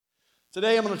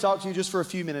Today I'm going to talk to you just for a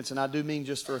few minutes, and I do mean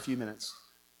just for a few minutes,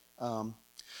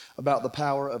 about the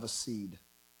power of a seed.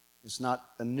 It's not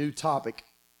a new topic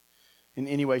in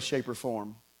any way, shape, or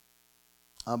form.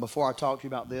 Before I talk to you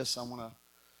about this, I want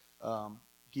to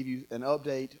give you an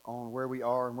update on where we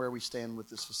are and where we stand with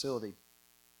this facility.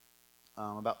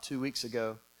 About 2 weeks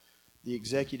ago, the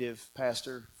executive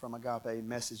pastor from Agape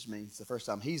messaged me. It's the first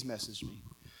time he's messaged me,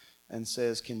 and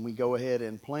says, can we go ahead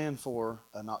and plan for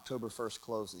an October 1st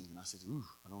closing? And I said,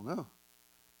 I don't know.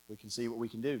 We can see what we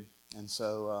can do. And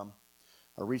so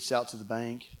I reached out to the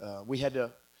bank. We had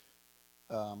to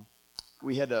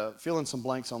fill in some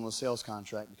blanks on the sales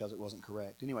contract because it wasn't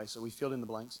correct. Anyway, so we filled in the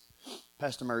blanks.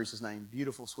 Pastor Murray's his name,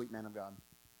 beautiful, sweet man of God.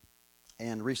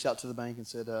 And reached out to the bank and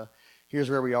said, here's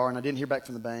where we are. And I didn't hear back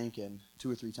from the bank, and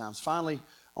 2 or 3 times. Finally,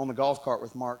 on the golf cart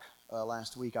with Mark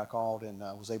last week, I called and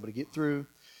was able to get through.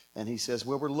 And he says,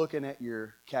 well, we're looking at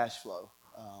your cash flow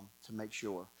to make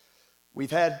sure. We've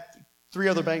had 3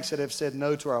 other banks that have said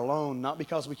no to our loan, not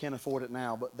because we can't afford it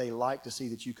now, but they like to see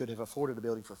that you could have afforded a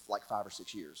building for like 5 or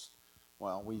 6 years.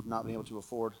 Well, we've not been able to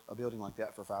afford a building like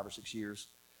that for 5 or 6 years.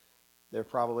 There are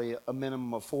probably a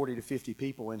minimum of 40 to 50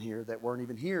 people in here that weren't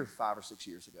even here 5 or 6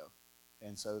 years ago.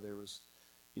 And so there was,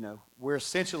 we're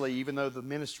essentially, even though the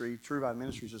ministry, True Vine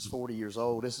Ministries, is 40 years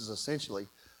old, this is essentially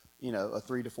a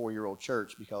 3 to 4 year old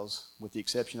church, because with the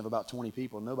exception of about 20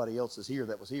 people, nobody else is here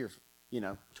that was here,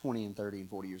 20 and 30 and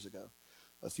 40 years ago.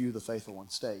 A few of the faithful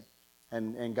ones stayed.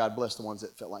 And God bless the ones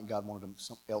that felt like God wanted them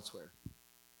elsewhere.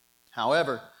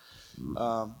 However,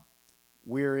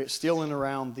 we're still in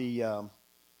around the, I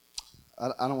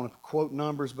don't want to quote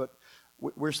numbers, but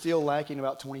we're still lacking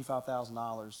about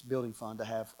 $25,000 building fund to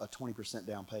have a 20%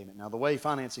 down payment. Now, the way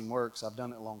financing works, I've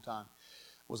done it a long time,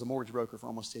 was a mortgage broker for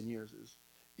almost 10 years, is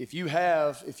if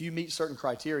you meet certain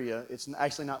criteria, it's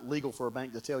actually not legal for a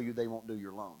bank to tell you they won't do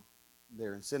your loan.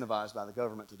 They're incentivized by the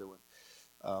government to do it.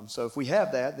 So if we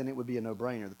have that, then it would be a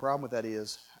no-brainer. The problem with that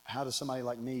is, how does somebody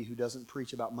like me, who doesn't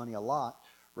preach about money a lot,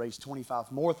 raise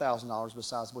 $25,000 more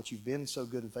besides what you've been so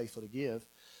good and faithful to give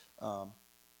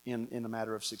in a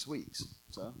matter of 6 weeks?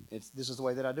 So this is the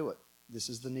way that I do it. This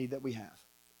is the need that we have.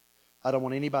 I don't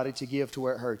want anybody to give to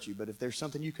where it hurts you, but if there's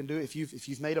something you can do, if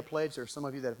you've made a pledge, there are some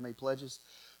of you that have made pledges,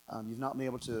 you've not been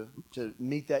able to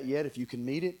meet that yet. If you can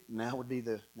meet it, now would be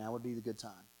the good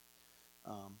time.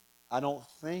 I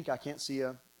can't see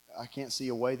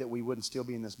a way that we wouldn't still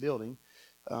be in this building.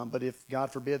 But if,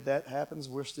 God forbid, that happens,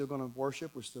 we're still going to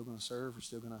worship, we're still going to serve, we're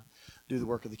still going to do the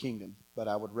work of the kingdom. But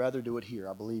I would rather do it here.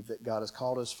 I believe that God has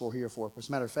called us for here for it. As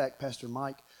a matter of fact, Pastor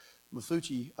Mike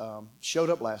Mafucci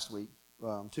showed up last week,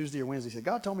 Tuesday or Wednesday. He said,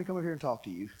 God told me to come over here and talk to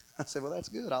you. I said, well, that's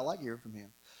good. I like hearing from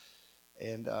him.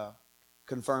 And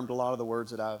confirmed a lot of the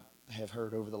words that I have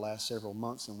heard over the last several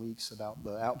months and weeks about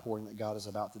the outpouring that God is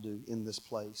about to do in this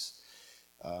place.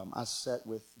 I sat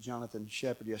with Jonathan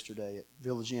Shepard yesterday at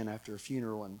Village Inn after a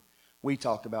funeral, and we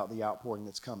talked about the outpouring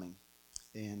that's coming.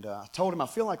 And I told him, I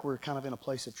feel like we're kind of in a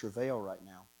place of travail right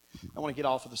now. I want to get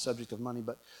off of the subject of money,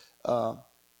 but a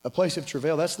place of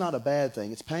travail, that's not a bad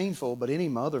thing. It's painful, but any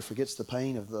mother forgets the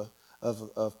pain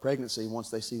of pregnancy once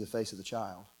they see the face of the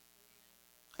child.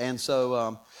 And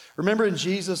so remember in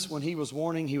Jesus, when he was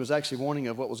warning, he was actually warning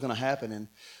of what was going to happen in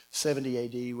 70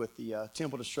 AD with the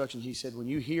temple destruction. He said, when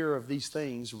you hear of these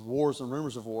things, wars and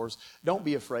rumors of wars, don't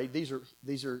be afraid. These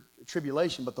are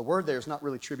tribulation, but the word there is not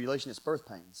really tribulation, it's birth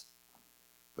pains.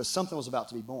 But something was about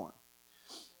to be born.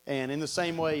 And in the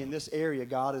same way, in this area,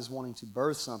 God is wanting to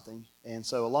birth something. And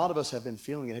so a lot of us have been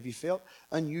feeling it. Have you felt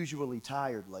unusually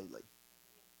tired lately?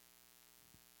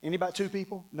 Anybody? 2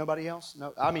 people? Nobody else?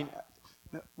 No. I mean,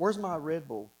 where's my Red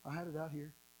Bull? I had it out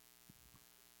here.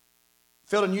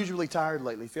 Felt unusually tired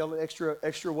lately. Felt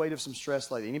extra weight of some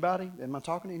stress lately. Anybody? Am I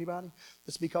talking to anybody?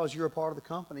 It's because you're a part of the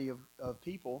company of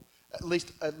people, at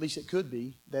least it could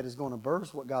be, that is going to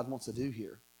birth what God wants to do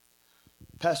here.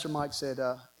 Pastor Mike said,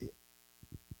 I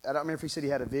don't remember if he said he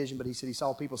had a vision, but he said he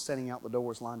saw people standing out the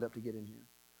doors lined up to get in here.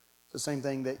 It's the same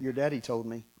thing that your daddy told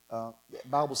me,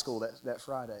 Bible school that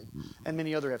Friday. And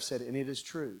many others have said it, and it is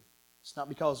true. It's not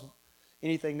because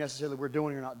anything necessarily we're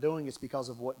doing or not doing. It's because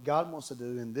of what God wants to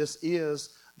do, and this is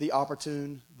the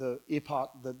opportune, the epoch,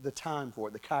 the time for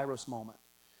it, the Kairos moment.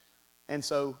 And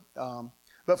so,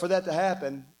 but for that to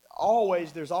happen,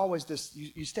 there's always this,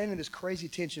 you stand in this crazy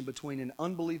tension between an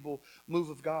unbelievable move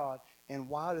of God and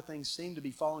why do things seem to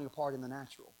be falling apart in the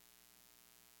natural.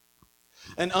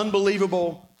 An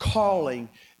unbelievable calling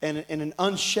and an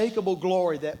unshakable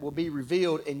glory that will be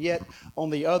revealed, and yet on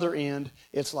the other end,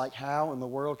 it's like, how in the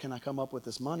world can I come up with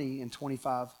this money in in 4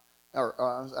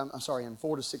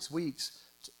 to 6 weeks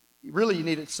Really, you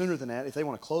need it sooner than that if they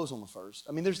want to close on the 1st.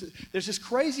 I mean, there's this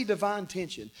crazy divine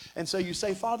tension. And so you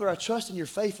say, Father, I trust in your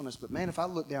faithfulness, but man, if I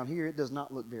look down here, it does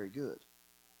not look very good.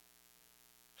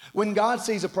 When God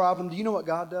sees a problem, do you know what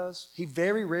God does? He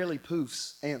very rarely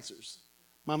poofs answers.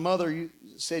 My mother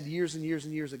said years and years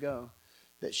and years ago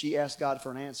that she asked God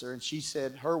for an answer, and she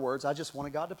said, her words, I just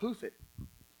wanted God to poof it.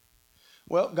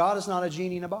 Well, God is not a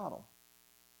genie in a bottle.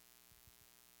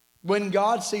 When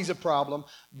God sees a problem,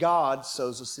 God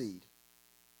sows a seed.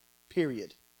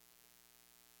 Period.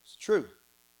 It's true.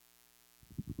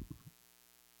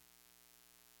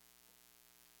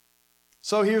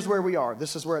 So here's where we are.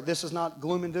 This is not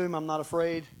gloom and doom. I'm not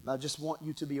afraid. I just want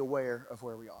you to be aware of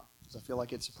where we are, because I feel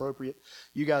like it's appropriate.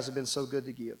 You guys have been so good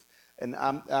to give. And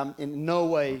I'm in no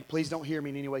way, please don't hear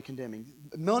me in any way condemning.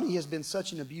 Money has been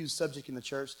such an abused subject in the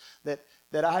church that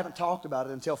I haven't talked about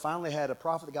it until finally I had a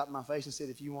prophet that got in my face and said,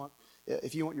 if you want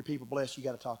your people blessed, you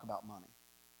got to talk about money.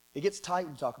 It gets tight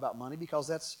when you talk about money because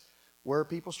that's where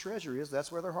people's treasure is.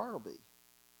 That's where their heart will be.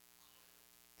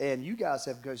 And you guys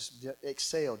have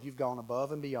excelled. You've gone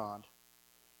above and beyond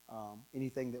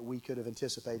anything that we could have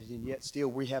anticipated, and yet still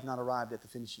we have not arrived at the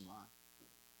finishing line.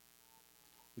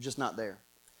 We're just not there.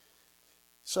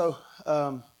 So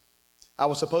I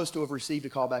was supposed to have received a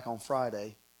call back on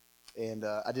Friday, and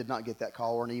I did not get that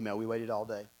call or an email. We waited all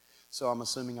day. So I'm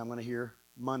assuming I'm going to hear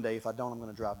Monday. If I don't, I'm going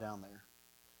to drive down there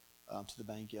to the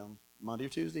bank on Monday or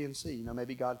Tuesday and see.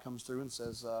 Maybe God comes through and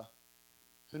says,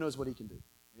 who knows what he can do.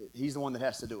 He's the one that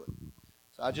has to do it.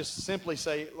 So I just simply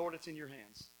say, Lord, it's in your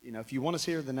hands. If you want us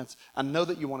here, then I know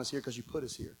that you want us here because you put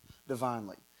us here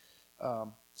divinely. But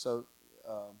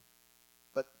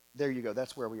there you go.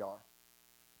 That's where we are.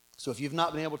 So if you've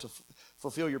not been able to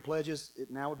fulfill your pledges,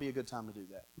 now would be a good time to do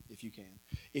that, if you can.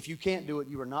 If you can't do it,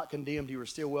 you are not condemned. You are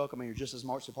still welcome, and you're just as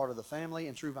much a part of the family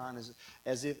and True Vine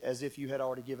as if you had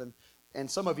already given.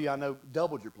 And some of you, I know,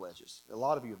 doubled your pledges. A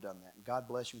lot of you have done that. And God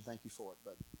bless you and thank you for it.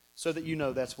 But so that you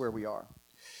know that's where we are.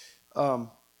 How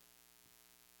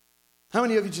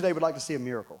many of you today would like to see a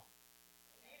miracle?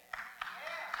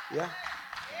 Yeah?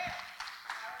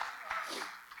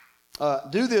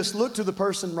 Do this. Look to the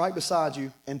person right beside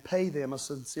you and pay them a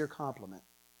sincere compliment.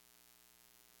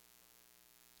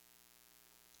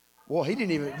 Well, he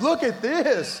didn't even, look at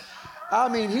this. I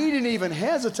mean, he didn't even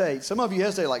hesitate. Some of you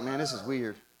hesitate like, man, this is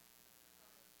weird.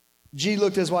 G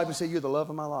looked at his wife and said, you're the love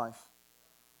of my life.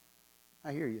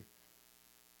 I hear you.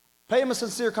 Pay him a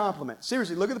sincere compliment.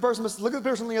 Seriously, look at the person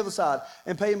on the other side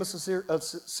and pay him a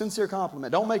sincere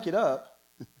compliment. Don't make it up.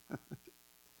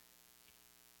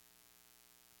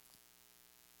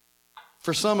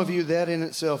 For some of you, that in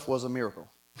itself was a miracle.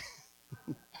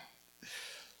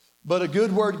 But a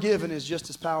good word given is just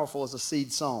as powerful as a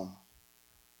seed sown.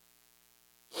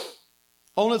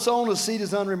 On its own, a seed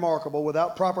is unremarkable.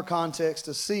 Without proper context,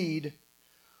 a seed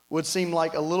would seem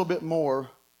like a little bit more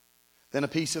than a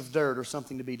piece of dirt or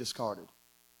something to be discarded.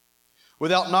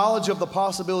 Without knowledge of the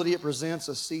possibility it presents,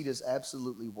 a seed is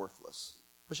absolutely worthless.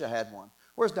 Wish I had one.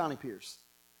 Where's Donnie Pierce?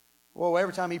 Well,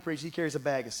 every time he preaches, he carries a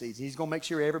bag of seeds. He's going to make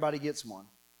sure everybody gets one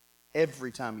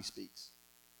every time he speaks.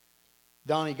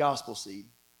 Donnie Gospel Seed.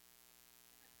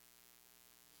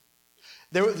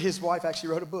 His wife actually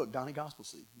wrote a book, Donnie Gospel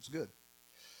Seed. It's good.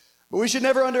 But we should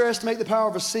never underestimate the power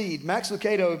of a seed. Max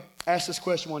Lucado asked this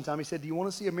question one time. He said, do you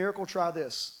want to see a miracle? Try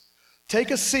this.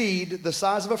 Take a seed the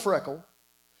size of a freckle,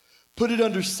 put it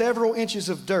under several inches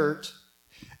of dirt,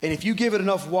 and if you give it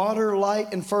enough water,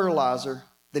 light, and fertilizer,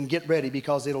 then get ready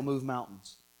because it'll move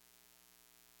mountains.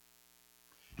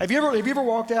 Have you ever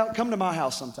walked out? Come to my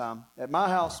house sometime. At my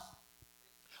house,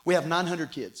 we have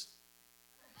 900 kids.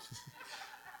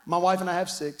 My wife and I have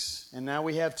 6, and now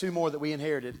we have 2 more that we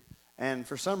inherited. And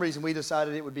for some reason, we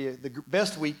decided it would be the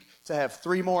best week to have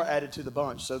 3 more added to the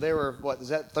bunch. So there were,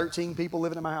 13 people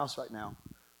living in my house right now.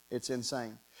 It's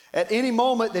insane. At any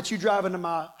moment that you drive into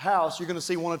my house, you're going to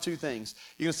see one of 2 things.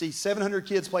 You're going to see 700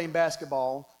 kids playing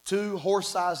basketball, 2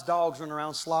 horse-sized dogs running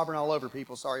around slobbering all over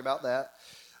people. Sorry about that.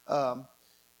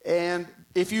 And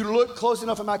if you look close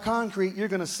enough at my concrete, you're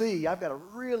going to see I've got a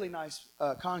really nice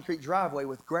concrete driveway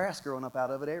with grass growing up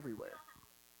out of it everywhere.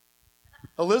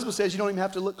 Elizabeth says you don't even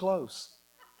have to look close.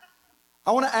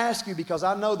 I want to ask you, because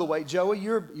I know the way. Joey,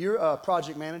 you're a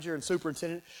project manager and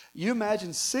superintendent. You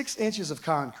imagine 6 inches of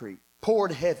concrete,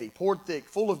 poured heavy, poured thick,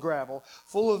 full of gravel,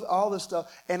 full of all this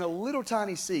stuff, and a little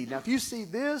tiny seed. Now, if you see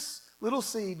this little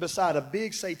seed beside a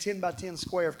big, say, 10 by 10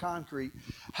 square of concrete,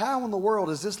 how in the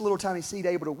world is this little tiny seed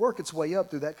able to work its way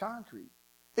up through that concrete?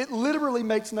 It literally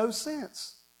makes no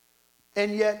sense.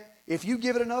 And yet, if you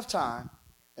give it enough time,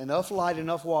 enough light,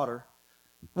 enough water,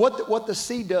 what the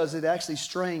seed does, it actually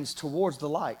strains towards the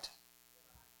light.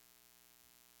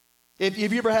 Have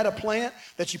you ever had a plant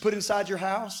that you put inside your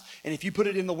house, and if you put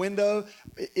it in the window,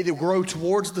 it'll grow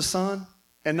towards the sun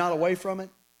and not away from it?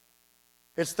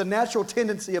 It's the natural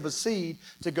tendency of a seed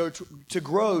to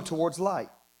grow towards light.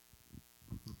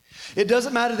 It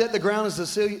doesn't matter that the ground is a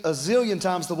zillion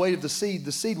times the weight of the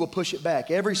seed will push it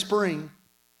back. Every spring,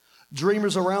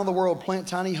 dreamers around the world plant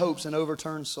tiny hopes in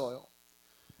overturned soil.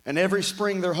 And every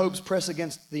spring, their hopes press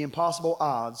against the impossible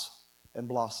odds and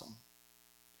blossom.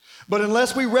 But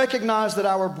unless we recognize that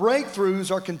our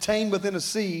breakthroughs are contained within a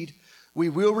seed, we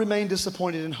will remain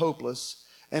disappointed and hopeless,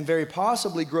 and very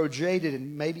possibly grow jaded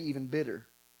and maybe even bitter.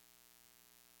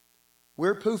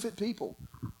 We're poofit people.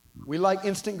 We like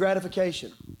instant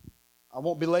gratification. I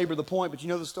won't belabor the point, but you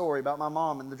know the story about my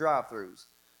mom and the drive-thrus.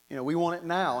 You know, we want it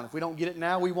now, and if we don't get it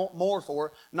now, we want more for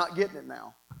it, not getting it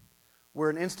now. We're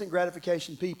an instant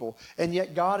gratification people, and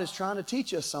yet God is trying to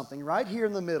teach us something right here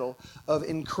in the middle of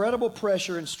incredible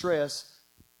pressure and stress.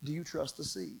 Do you trust the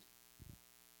seed?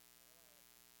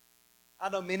 I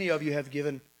know many of you have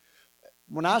given.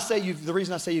 When I say the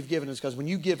reason I say you've given is because when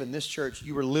you give in this church,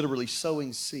 you are literally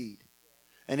sowing seed,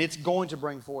 and it's going to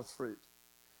bring forth fruit.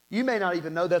 You may not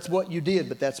even know that's what you did,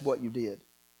 but that's what you did.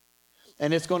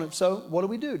 And it's going to, so what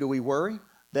do? Do we worry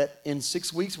that in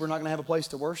 6 weeks we're not going to have a place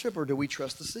to worship, or do we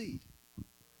trust the seed?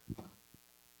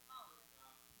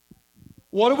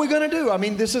 What are we going to do? I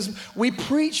mean, we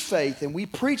preach faith and we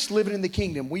preach living in the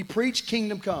kingdom. We preach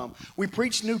kingdom come. We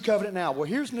preach new covenant now. Well,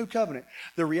 here's new covenant.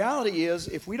 The reality is,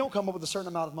 if we don't come up with a certain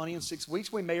amount of money in 6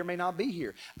 weeks, we may or may not be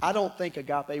here. I don't think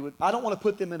Agape would, I don't want to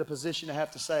put them in a position to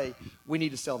have to say, we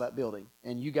need to sell that building.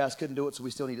 And you guys couldn't do it, so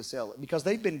we still need to sell it. Because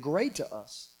they've been great to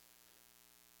us.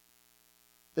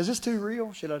 Is this too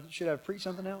real? Should I preach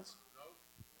something else?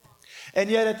 And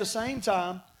yet at the same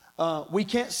time, we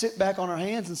can't sit back on our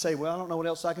hands and say, well, I don't know what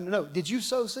else I can do. No. Did you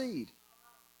sow seed?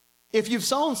 If you've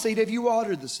sown seed, have you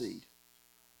watered the seed?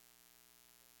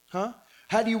 Huh?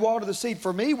 How do you water the seed?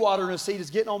 For me, watering a seed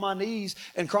is getting on my knees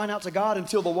and crying out to God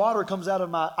until the water comes out of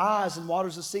my eyes and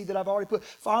waters the seed that I've already put.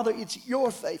 Father, it's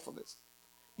your faithfulness.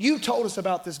 You told us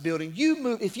about this building. You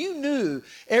moved. If you knew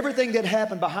everything that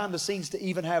happened behind the scenes to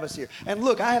even have us here. And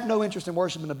look, I have no interest in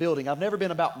worshiping a building. I've never been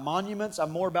about monuments.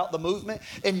 I'm more about the movement.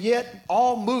 And yet,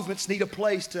 all movements need a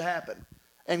place to happen.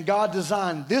 And God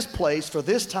designed this place for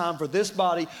this time, for this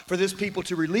body, for this people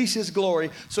to release His glory,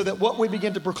 so that what we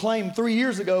began to proclaim 3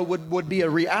 years ago would be a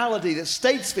reality, that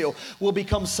Statesville will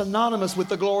become synonymous with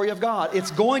the glory of God.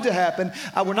 It's going to happen.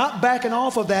 We're not backing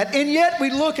off of that. And yet we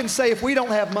look and say, if we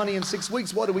don't have money in 6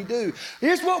 weeks, what do?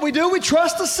 Here's what we do. We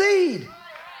trust the seed.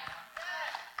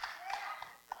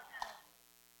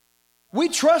 We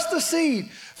trust the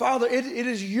seed. Father, it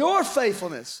is your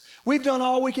faithfulness. We've done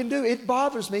all we can do. It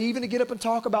bothers me even to get up and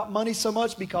talk about money so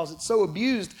much because it's so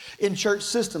abused in church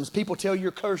systems. People tell you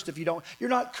you're cursed if you don't.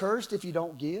 You're not cursed if you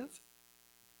don't give.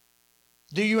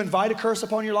 Do you invite a curse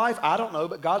upon your life? I don't know,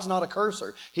 but God's not a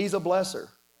curser. He's a blesser.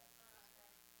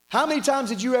 How many times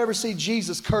did you ever see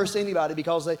Jesus curse anybody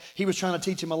because he was trying to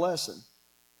teach him a lesson?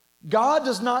 God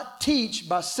does not teach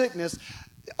by sickness.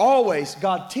 Always,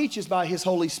 God teaches by His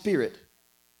Holy Spirit.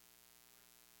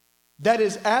 That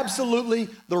is absolutely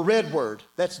the red word.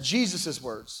 That's Jesus'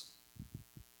 words.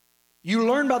 You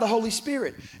learn by the Holy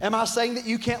Spirit. Am I saying that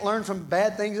you can't learn from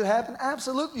bad things that happen?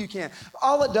 Absolutely you can.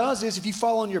 All it does is if you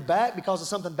fall on your back because of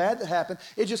something bad that happened,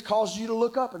 it just causes you to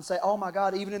look up and say, oh my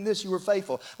God, even in this you were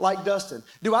faithful. Like Dustin.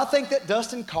 Do I think that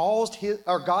Dustin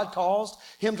God caused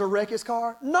him to wreck his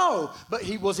car? No. But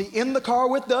was he in the car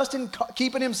with Dustin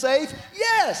keeping him safe?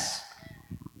 Yes.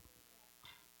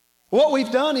 What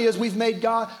we've done is we've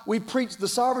preached the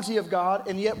sovereignty of God,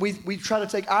 and yet we try to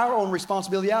take our own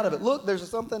responsibility out of it. Look, there's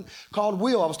something called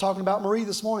will. I was talking about Marie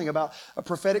this morning about a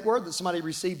prophetic word that somebody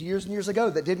received years and years ago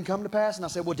that didn't come to pass. And I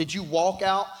said, well, did you walk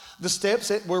out the steps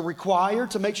that were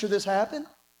required to make sure this happened?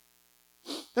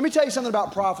 Let me tell you something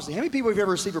about prophecy. How many people have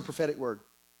ever received a prophetic word?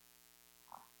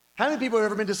 How many people have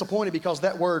ever been disappointed because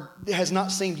that word has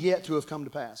not seemed yet to have come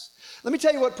to pass? Let me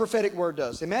tell you what prophetic word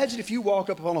does. Imagine if you walk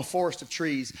up on a forest of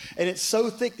trees and it's so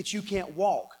thick that you can't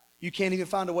walk. You can't even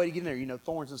find a way to get in there,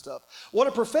 thorns and stuff. What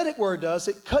a prophetic word does,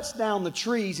 it cuts down the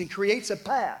trees and creates a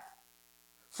path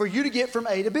for you to get from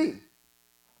A to B.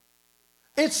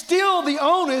 It's still the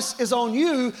onus is on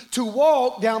you to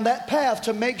walk down that path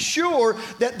to make sure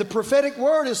that the prophetic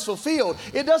word is fulfilled.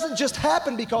 It doesn't just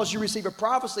happen because you receive a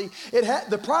prophecy.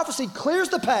 The prophecy clears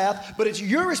the path, but it's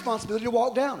your responsibility to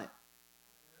walk down it.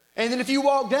 And then if you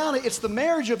walk down it, it's the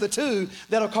marriage of the two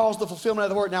that'll cause the fulfillment of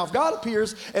the word. Now, if God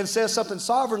appears and says something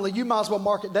sovereignly, you might as well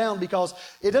mark it down because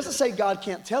it doesn't say God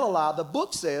can't tell a lie. The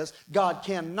book says God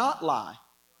cannot lie.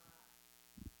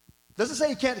 Doesn't say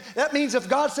you can't. That means if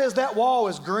God says that wall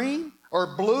is green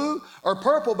or blue or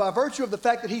purple, by virtue of the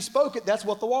fact that he spoke it, that's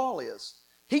what the wall is.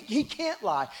 He can't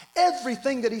lie.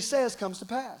 Everything that he says comes to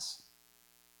pass.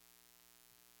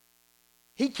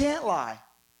 He can't lie.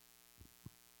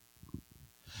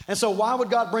 And so why would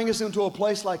God bring us into a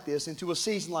place like this, into a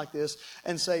season like this,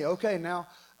 and say, okay, now,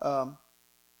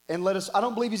 and let us, I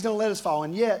don't believe he's going to let us fall.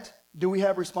 And yet, do we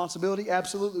have responsibility?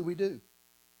 Absolutely we do.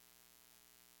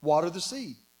 Water the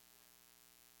seed.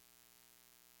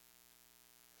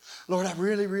 Lord, I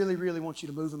really, really, really want you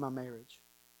to move in my marriage.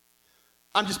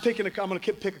 I'm going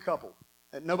to pick a couple.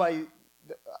 Nobody,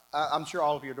 I'm sure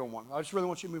all of you are doing one. I just really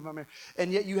want you to move in my marriage.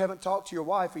 And yet you haven't talked to your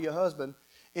wife or your husband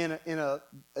in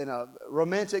a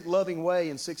romantic, loving way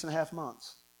in 6.5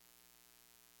 months.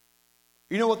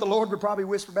 You know what the Lord would probably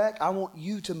whisper back? I want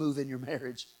you to move in your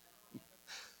marriage.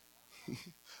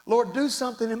 Lord, do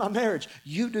something in my marriage.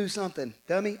 You do something,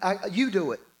 dummy. You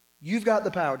do it. You've got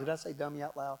the power. Did I say dummy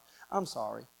out loud? I'm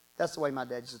sorry. That's the way my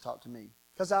dad used to talk to me.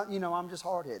 Because, I'm just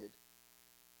hard-headed.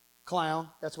 Clown.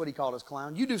 That's what he called us,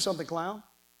 clown. You do something, clown.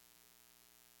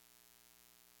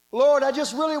 Lord, I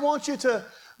just really want you to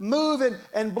move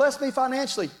and bless me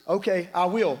financially. Okay, I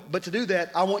will. But to do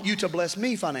that, I want you to bless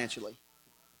me financially.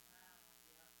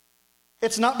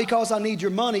 It's not because I need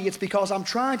your money. It's because I'm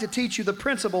trying to teach you the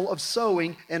principle of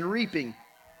sowing and reaping.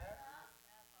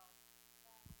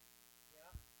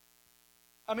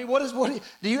 I mean,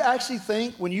 do you actually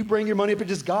think when you bring your money up,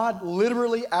 does God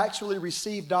literally actually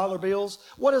receive dollar bills?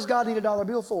 What does God need a dollar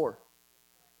bill for?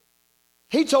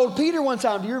 He told Peter one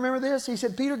time, do you remember this? He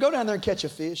said, Peter, go down there and catch a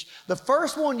fish. The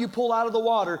first one you pull out of the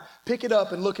water, pick it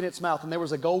up and look in its mouth. And there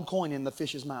was a gold coin in the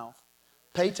fish's mouth.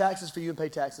 Pay taxes for you and pay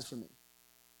taxes for me.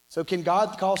 So can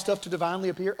God cause stuff to divinely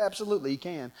appear? Absolutely, he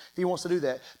can, if he wants to do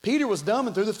that. Peter was dumb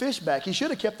and threw the fish back. He should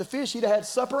have kept the fish. He'd have had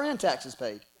supper and taxes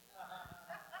paid.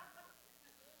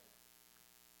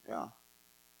 Yeah.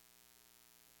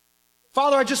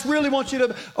 Father, I just really want you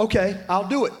to, okay, I'll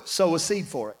do it. Sow a seed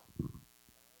for it.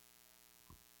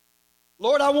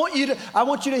 Lord, I want you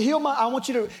to heal my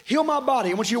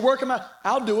body. I want you to work in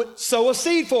I'll do it. Sow a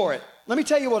seed for it. Let me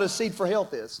tell you what a seed for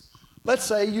health is. Let's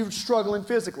say you're struggling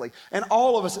physically. And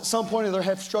all of us at some point or other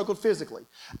have struggled physically.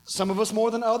 Some of us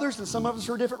more than others, and some of us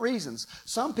for different reasons.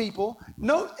 Some people,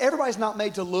 everybody's not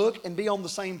made to look and be on the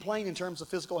same plane in terms of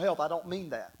physical health. I don't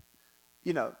mean that.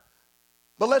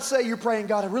 But let's say you're praying,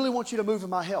 God, I really want you to move in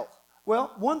my health.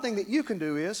 Well, one thing that you can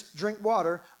do is drink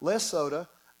water, less soda,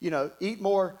 eat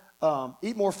more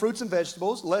fruits and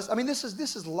vegetables, less. I mean, this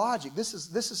is logic. This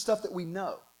is stuff that we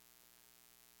know.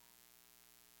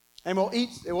 And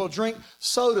we'll drink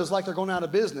sodas like they're going out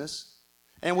of business,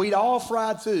 and we eat all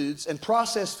fried foods and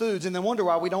processed foods, and then wonder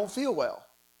why we don't feel well.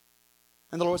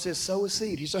 And the Lord says, sow a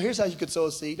seed. So here's how you could sow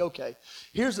a seed. Okay,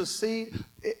 here's a seed.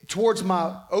 Towards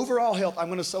my overall health, I'm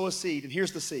going to sow a seed, and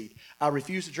here's the seed. I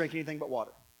refuse to drink anything but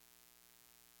water.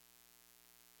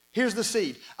 Here's the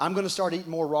seed. I'm going to start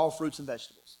eating more raw fruits and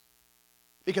vegetables.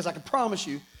 Because I can promise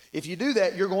you, if you do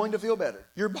that, you're going to feel better.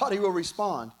 Your body will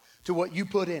respond to what you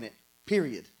put in it,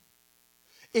 period.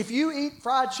 If you eat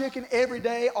fried chicken every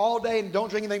day, all day, and don't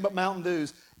drink anything but Mountain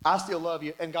Dews, I still love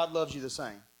you, and God loves you the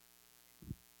same.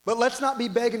 But let's not be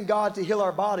begging God to heal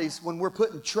our bodies when we're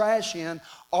putting trash in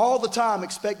all the time.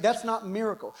 That's not a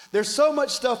miracle. There's so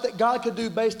much stuff that God could do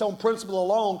based on principle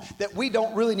alone that we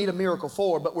don't really need a miracle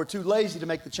for, but we're too lazy to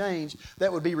make the change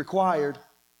that would be required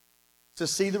to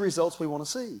see the results we want to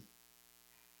see.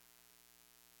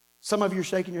 Some of you are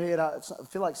shaking your head. I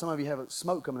feel like some of you have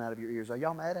smoke coming out of your ears. Are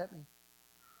y'all mad at me?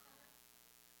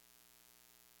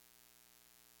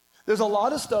 There's a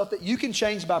lot of stuff that you can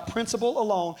change by principle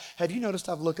alone. Have you noticed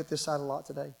I've looked at this side a lot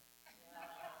today?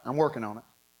 I'm working on it.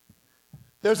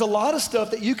 There's a lot of stuff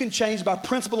that you can change by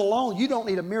principle alone you don't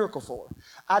need a miracle for.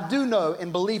 I do know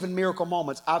and believe in miracle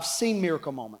moments. I've seen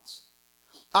miracle moments.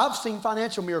 I've seen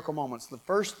financial miracle moments.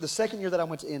 The second year that I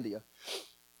went to India,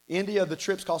 the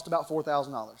trips cost about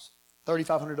 $4,000,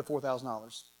 $3,500 to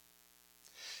 $4,000.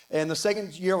 And the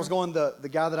second year I was going, the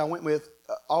guy that I went with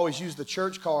always used the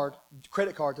church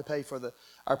credit card to pay for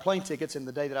our plane tickets. And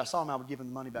the day that I saw him, I would give him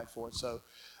the money back for it. So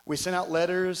we sent out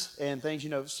letters and things,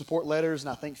 support letters. And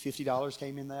I think $50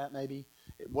 came in that maybe.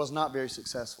 It was not very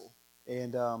successful.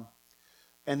 And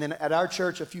then at our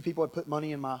church, a few people had put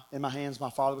money in my hands. My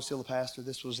father was still a pastor.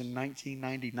 This was in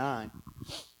 1999.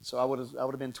 So I would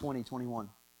have been 20, 21.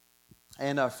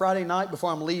 And Friday night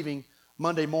before I'm leaving,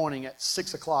 Monday morning at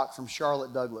 6 o'clock from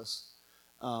Charlotte Douglas,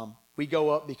 we go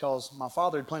up because my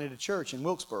father had planted a church in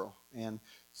Wilkesboro, and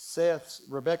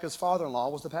Rebecca's father-in-law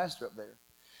was the pastor up there.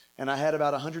 And I had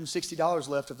about $160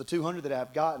 left of the $200 that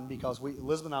I've gotten because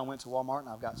Elizabeth and I went to Walmart and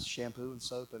I've got shampoo and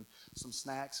soap and some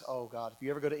snacks. Oh, God, if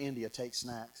you ever go to India, take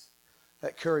snacks.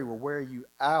 That curry will wear you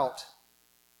out,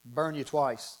 burn you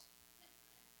twice.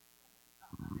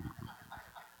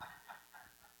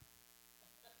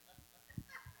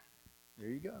 There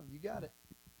you go. You got it.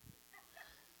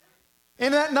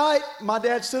 And that night, my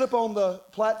dad stood up on the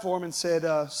platform and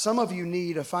said, some of you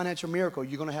need a financial miracle.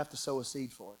 You're going to have to sow a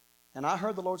seed for it. And I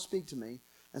heard the Lord speak to me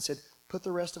and said, put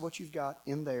the rest of what you've got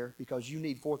in there because you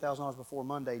need $4,000 before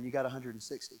Monday and you got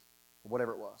 160 or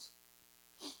whatever it was.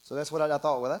 So that's what I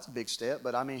thought, well, that's a big step.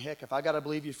 But I mean, heck, if I got to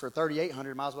believe you for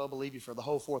 3,800, might as well believe you for the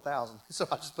whole 4,000. So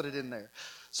I just put it in there.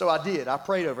 So I did. I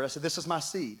prayed over it. I said, this is my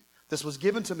seed. This was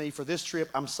given to me for this trip.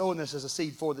 I'm sowing this as a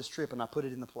seed for this trip, and I put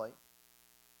it in the plate.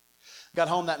 Got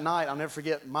home that night. I'll never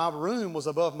forget. My room was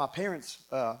above my parents'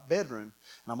 bedroom.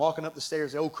 And I'm walking up the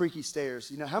stairs, the old creaky stairs.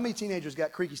 You know, how many teenagers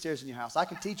got creaky stairs in your house? I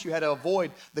can teach you how to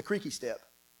avoid the creaky step.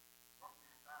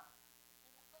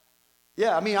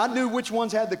 Yeah, I mean, I knew which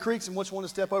ones had the creaks and which one to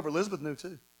step over. Elizabeth knew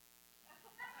too.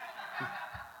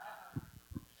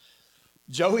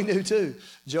 Joey knew too.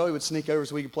 Joey would sneak over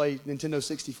so we could play Nintendo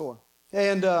 64.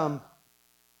 And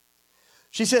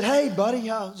she said, hey, buddy,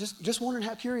 just wondering,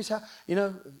 how curious, how, you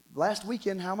know, last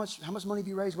weekend, how much money have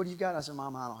you raised? What do you got? I said,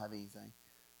 Mom, I don't have anything.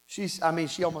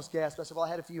 She almost gasped. I said, well, I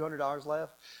had a few $100s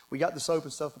left. We got the soap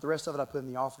and stuff, but the rest of it I put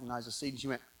in the offering and I was a seed. And she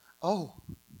went, oh,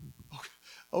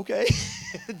 okay.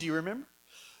 Do you remember?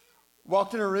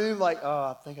 Walked in her room like,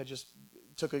 oh, I think I just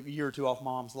took a year or two off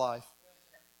Mom's life.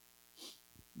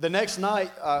 The next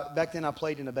night, back then I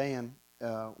played in a band.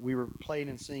 We were playing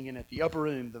and singing at the upper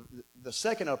room, the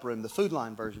second upper room, the Food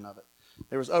Line version of it.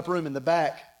 There was upper room in the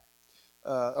back,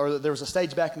 or there was a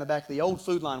stage back in the back of the old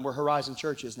Food Line where Horizon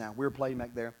Church is now. We were playing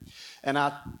back there. And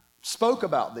I spoke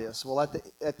about this. Well,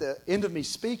 at the end of me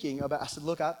speaking, I said,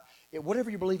 look, whatever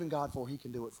you believe in God for, He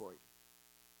can do it for you.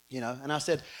 You know, and I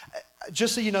said,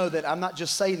 just so you know that I'm not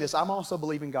just saying this, I'm also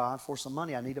believing God for some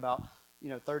money. I need about,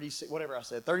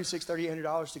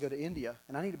 $3,800 to go to India,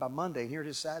 and I need it by Monday, and here it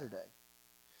is Saturday.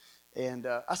 And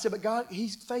I said, but God,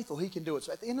 He's faithful. He can do it.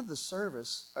 So at the end of the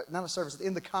service, at the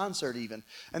end of the concert even,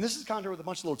 and this is a concert with a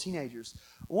bunch of little teenagers,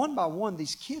 one by one,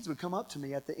 these kids would come up to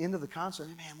me at the end of the concert,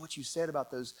 man, what you said about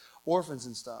those orphans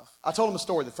and stuff. I told them a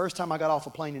story. The first time I got off a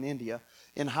plane in India,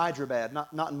 in Hyderabad,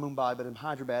 not in Mumbai, but in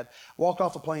Hyderabad, walked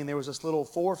off a plane, there was this little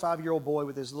 4 or 5-year-old boy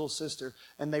with his little sister,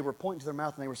 and they were pointing to their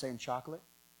mouth and they were saying chocolate.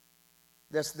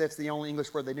 That's the only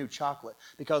English word they knew, chocolate,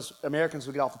 because Americans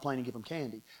would get off the plane and give them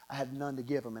candy. I had none to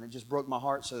give them, and it just broke my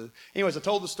heart. So anyways, I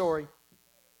told the story.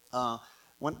 I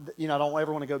don't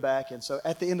ever want to go back. And so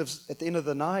at the end of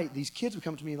the night, these kids would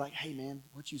come to me like, hey, man,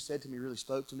 what you said to me really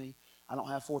spoke to me. I don't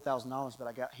have $4,000,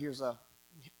 but here's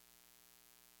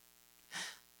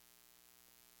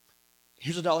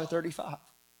 $1.35.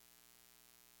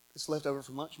 It's left over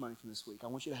for lunch money from this week. I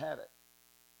want you to have it.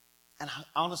 And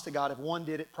honest to God, if one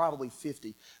did it, probably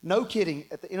 50. No kidding,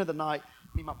 at the end of the night,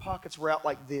 my pockets were out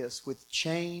like this with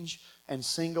change and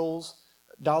singles,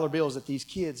 dollar bills that these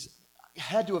kids,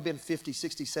 had to have been 50,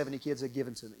 60, 70 kids had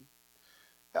given to me.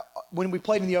 When we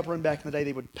played in the upper room back in the day,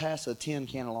 they would pass a tin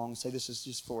can along and say, this is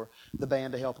just for the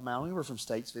band to help them out. We were from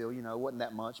Statesville, it wasn't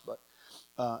that much. But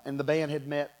and the band had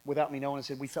met without me knowing and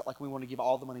said, we felt like we wanted to give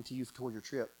all the money to you toward your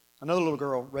trip. Another little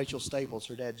girl, Rachel Staples,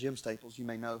 her dad, Jim Staples, you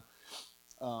may know,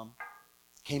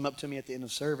 came up to me at the end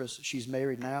of service. She's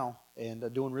married now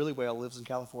and doing really well, lives in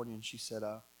California. And she said,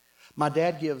 my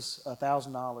dad gives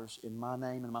 $1,000 in my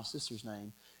name and my sister's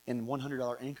name in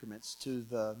 $100 increments to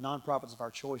the nonprofits of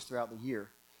our choice throughout the year.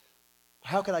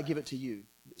 How could I give it to you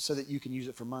so that you can use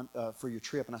it for your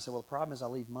trip? And I said, well, the problem is I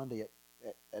leave Monday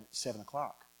at 7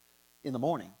 o'clock in the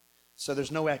morning. So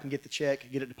there's no way I can get the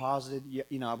check, get it deposited.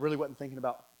 I really wasn't thinking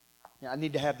about, I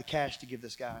need to have the cash to give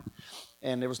this guy.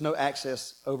 And there was no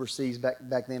access overseas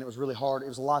back then. It was really hard. It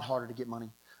was a lot harder to get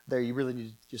money there. You really need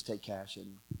to just take cash.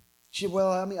 And she said,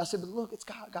 I said, but look, it's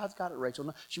God. God's got it, Rachel.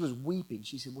 No, she was weeping.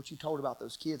 She said, what you told about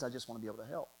those kids, I just want to be able to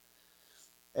help.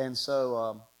 And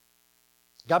so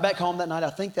got back home that night.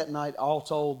 I think that night, all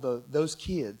told, those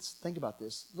kids, think about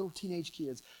this, little teenage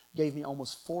kids gave me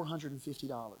almost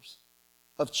 $450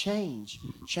 of change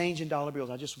in dollar bills.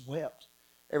 I just wept.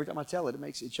 Every time I tell it,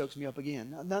 it chokes me up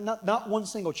again. Not one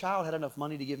single child had enough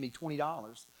money to give me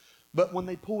 $20. But when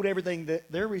they pulled everything,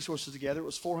 their resources together, it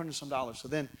was $400-some. So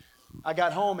then I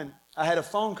got home and I had a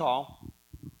phone call.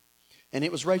 And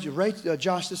it was Rachel.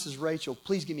 Josh, this is Rachel.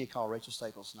 Please give me a call, Rachel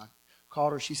Staples. And I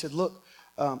called her. She said, look,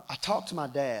 I talked to my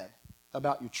dad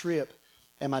about your trip.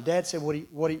 And my dad said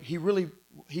he really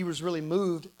he was really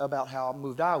moved about how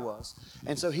moved I was.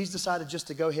 And so he's decided just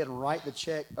to go ahead and write the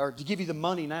check, or to give you the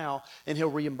money now, and he'll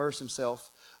reimburse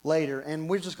himself later. And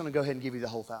we're just going to go ahead and give you the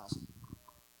whole $1,000.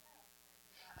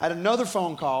 I had another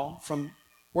phone call from,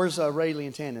 where's Rayleigh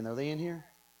and Tandon? Are they in here?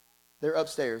 They're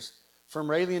upstairs. From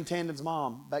Rayleigh and Tandon's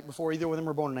mom, back before either one of them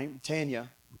were born, named Tanya.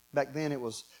 Back then it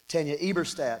was Tanya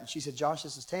Eberstadt. And she said, Josh,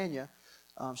 this is Tanya.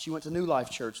 She went to New Life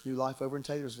Church, New Life over in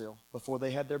Taylorsville, before they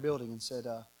had their building, and said,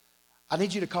 I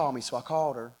need you to call me. So I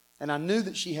called her, and I knew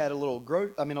that she had a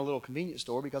little convenience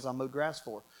store because I mowed grass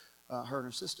for her and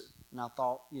her sister. And I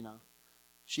thought,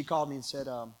 she called me and said,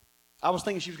 I was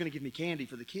thinking she was going to give me candy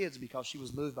for the kids because she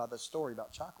was moved by the story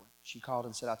about chocolate. She called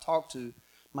and said, I talked to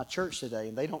my church today,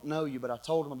 and they don't know you, but I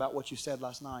told them about what you said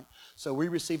last night. So we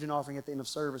received an offering at the end of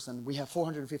service, and we have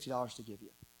 $450 to give you.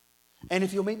 And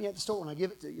if you'll meet me at the store when I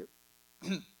give it to you,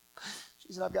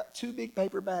 she said, I've got 2 big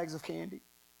paper bags of candy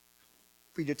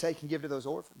for you to take and give to those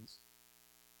orphans.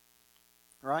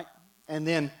 Right? And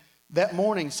then that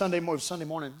morning, Sunday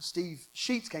morning, Steve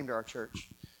Sheets came to our church.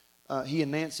 He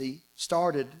and Nancy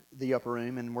started the Upper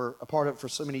Room and were a part of it for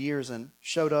so many years, and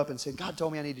showed up and said, God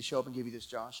told me I need to show up and give you this,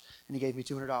 Josh. And he gave me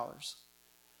 $200.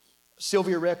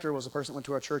 Sylvia Rector was a person that went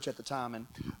to our church at the time. And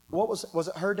what was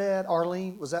it her dad,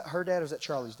 Arlene? Was that her dad, or was that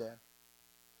Charlie's dad?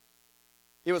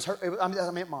 It was her,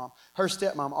 I meant mom. Her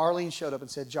stepmom, Arlene, showed up and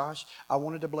said, Josh, I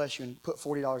wanted to bless you, and put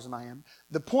 $40 in my hand.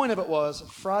 The point of it was,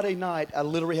 Friday night, I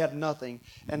literally had nothing.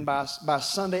 And by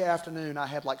Sunday afternoon, I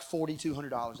had like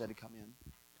 $4,200 that had come in.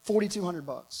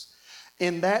 $4,200.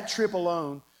 In that trip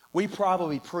alone, we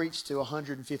probably preached to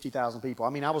 150,000 people. I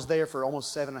mean, I was there for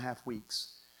almost 7.5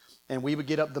 weeks. And we would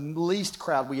get up, the least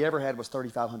crowd we ever had was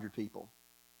 3,500 people.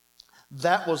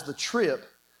 That was the trip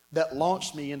that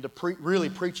launched me into really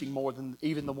preaching more than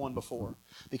even the one before.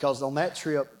 Because on that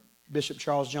trip, Bishop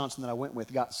Charles Johnson that I went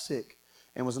with got sick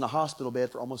and was in a hospital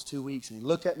bed for almost 2 weeks. And he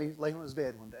looked at me laying on his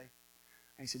bed one day.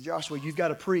 And he said, Joshua, you've got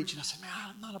to preach. And I said, man,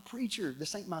 I'm not a preacher.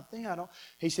 This ain't my thing.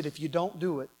 He said, if you don't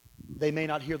do it, they may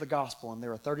not hear the gospel. And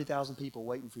there are 30,000 people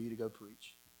waiting for you to go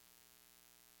preach.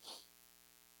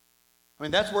 I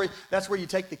mean, that's where you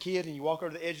take the kid and you walk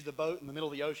over to the edge of the boat in the middle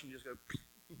of the ocean and you just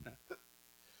go.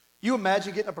 You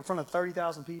imagine getting up in front of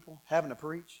 30,000 people, having to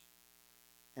preach?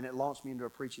 And it launched me into a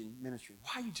preaching ministry.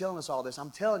 Why are you telling us all this?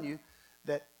 I'm telling you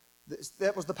that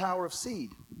that was the power of seed.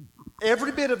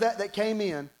 Every bit of that came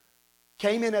in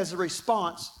as a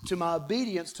response to my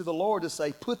obedience to the Lord to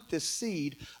say, put this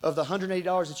seed of the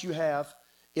 $180 that you have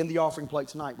in the offering plate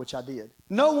tonight, which I did.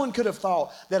 No one could have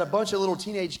thought that a bunch of little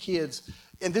teenage kids,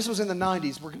 and this was in the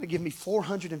 90s, were going to give me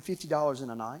 $450 in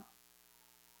a night.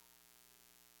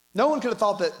 No one could have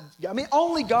thought that. I mean,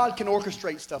 only God can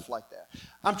orchestrate stuff like that.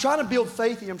 I'm trying to build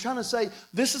faith in you. I'm trying to say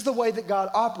this is the way that God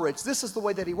operates. This is the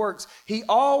way that He works. He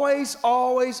always,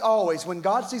 when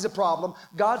God sees a problem,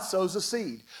 God sows a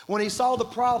seed. When He saw the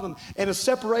problem and a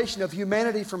separation of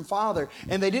humanity from Father,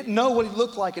 and they didn't know what He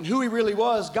looked like and who He really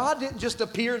was, God didn't just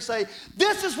appear and say,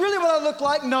 this is really what I look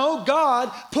like. No, God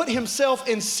put Himself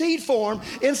in seed form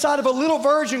inside of a little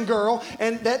virgin girl,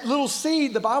 and that little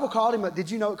seed, the Bible called him, did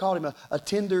you know it called him a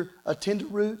tender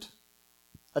root?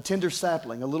 A tender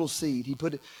sapling, a little seed. He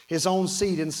put His own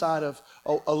seed inside of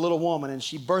a little woman, and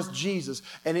she birthed Jesus.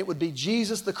 And it would be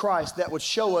Jesus the Christ that would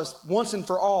show us once and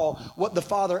for all what the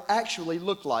Father actually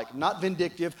looked like. Not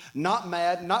vindictive, not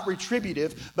mad, not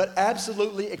retributive, but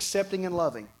absolutely accepting and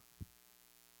loving.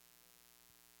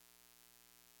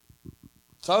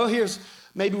 So here's,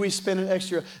 maybe we spend an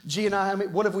extra, G and I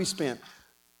mean, what have we spent?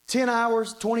 10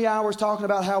 hours, 20 hours talking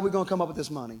about how we're going to come up with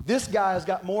this money. This guy has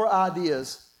got more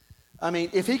ideas. I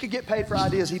mean, if he could get paid for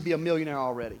ideas, he'd be a millionaire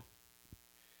already.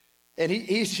 And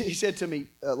he said to me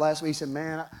last week, he said,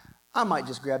 man, I might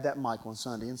just grab that mic on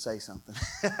Sunday and say something.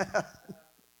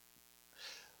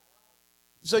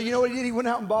 So you know what he did? He went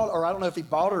out and bought, or I don't know if he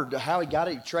bought it or how he got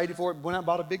it. He traded for it, went out and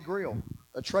bought a big grill,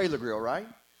 a trailer grill, right?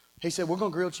 He said, we're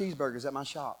going to grill cheeseburgers at my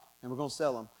shop, and we're going to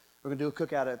sell them. We're going to do a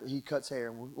cookout. He cuts hair,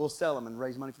 and we'll sell them and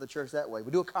raise money for the church that way.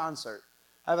 We'll do a concert.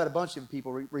 I've had a bunch of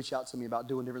people reach out to me about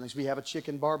doing different things. We have a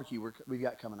chicken barbecue we've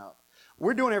got coming up.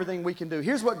 We're doing everything we can do.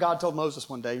 Here's what God told Moses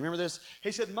one day. You remember this?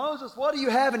 He said, Moses, what do you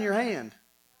have in your hand?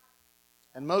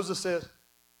 And Moses says,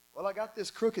 well, I got this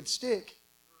crooked stick.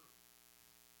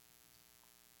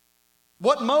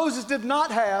 What Moses did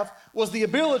not have was the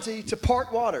ability to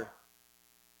part water.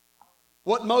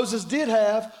 What Moses did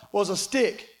have was a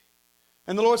stick.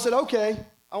 And the Lord said, okay,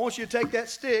 I want you to take that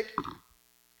stick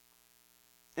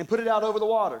and put it out over the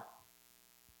water.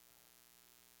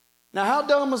 Now, how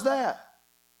dumb was that?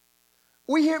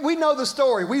 We know the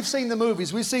story. We've seen the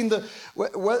movies. We've seen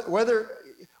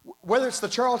Whether it's the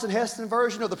Charlton Heston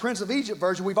version or the Prince of Egypt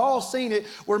version, we've all seen it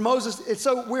where Moses, it's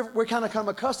so we're kind of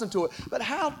accustomed to it. But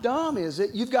how dumb is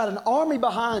it? You've got an army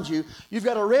behind you, you've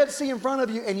got a Red Sea in front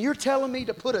of you, and you're telling me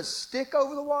to put a stick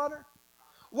over the water?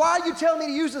 Why are you telling me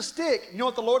to use a stick? You know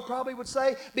what the Lord probably would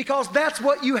say? Because that's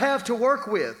what you have to work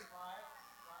with.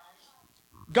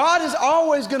 God is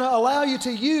always going to allow you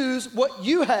to use what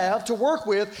you have to work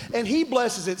with, and He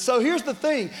blesses it. So here's the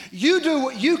thing. You do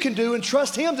what you can do and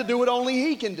trust Him to do what only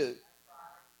He can do.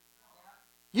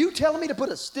 You telling me to put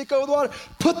a stick over the water?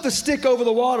 Put the stick over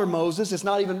the water, Moses.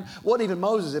 Wasn't even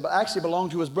Moses. It actually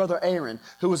belonged to his brother Aaron,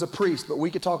 who was a priest, but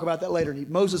we could talk about that later.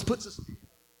 Moses puts a stick.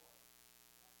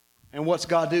 And what's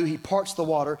God do? He parts the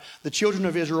water. The children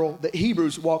of Israel, the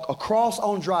Hebrews, walk across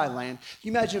on dry land. Can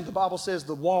you imagine if the Bible says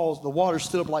the water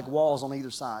stood up like walls on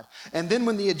either side? And then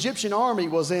when the Egyptian army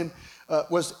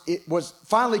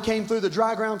finally came through the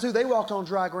dry ground too, they walked on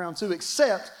dry ground too,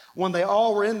 except when they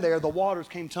all were in there, the waters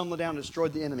came tumbling down and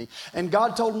destroyed the enemy. And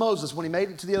God told Moses when he made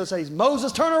it to the other side, he said,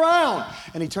 Moses, turn around.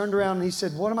 And he turned around and he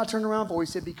said, what am I turning around for? He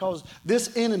said, because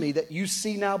this enemy that you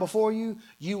see now before you,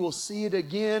 you will see it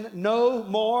again no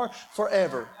more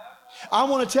forever. I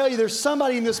want to tell you there's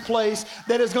somebody in this place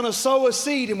that is going to sow a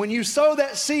seed. And when you sow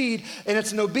that seed and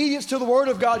it's in obedience to the Word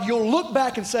of God, you'll look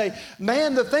back and say,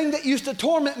 man, the thing that used to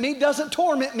torment me doesn't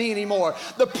torment me anymore.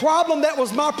 The problem that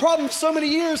was my problem for so many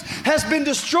years has been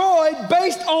destroyed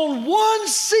based on one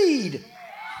seed.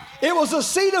 It was a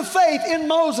seed of faith in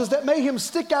Moses that made him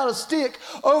stick out a stick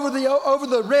over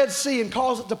the Red Sea and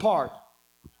cause it to part.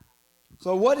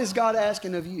 So what is God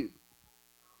asking of you?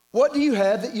 What do you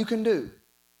have that you can do?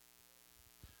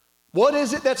 What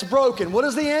is it that's broken? What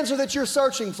is the answer that you're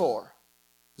searching for?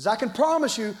 Because I can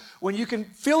promise you, when you can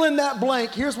fill in that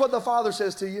blank, here's what the Father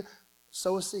says to you: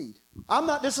 sow a seed.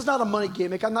 This is not a money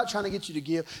gimmick. I'm not trying to get you to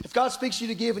give. If God speaks to you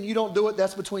to give and you don't do it,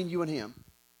 that's between you and Him.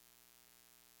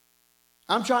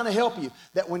 I'm trying to help you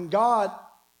that when God,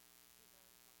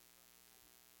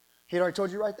 He had already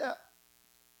told you to write that.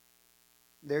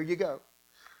 There you go.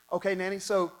 Okay, Nanny,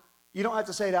 so you don't have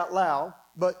to say it out loud,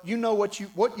 but you know what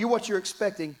you're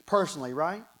expecting personally,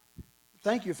 right?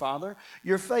 Thank you, Father.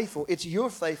 You're faithful. It's your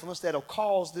faithfulness that'll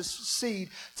cause this seed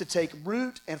to take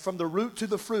root, and from the root to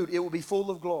the fruit, it will be full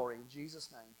of glory. In Jesus'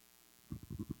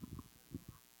 name.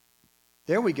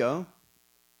 There we go.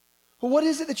 Well, what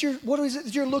is it that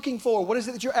you're looking for? What is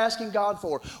it that you're asking God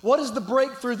for? What is the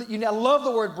breakthrough that you need? I love the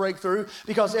word breakthrough,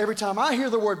 because every time I hear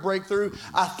the word breakthrough,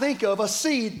 I think of a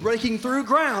seed breaking through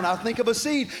ground. I think of a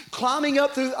seed climbing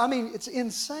up through. I mean, it's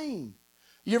insane.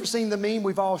 You ever seen the meme?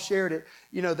 We've all shared it.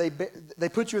 You know, they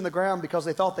put you in the ground because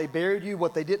they thought they buried you.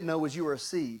 What they didn't know was you were a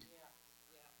seed.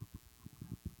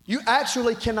 You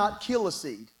actually cannot kill a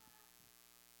seed.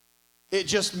 It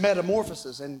just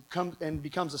metamorphoses and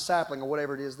becomes a sapling or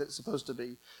whatever it is that it's supposed to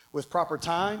be, with proper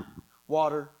time,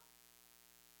 water,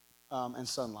 and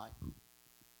sunlight.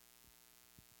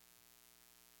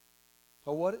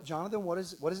 So Jonathan, what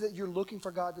is it you're looking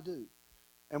for God to do?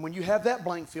 And when you have that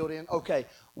blank filled in, okay,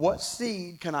 what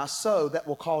seed can I sow that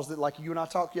will cause it, like you and I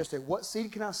talked yesterday, what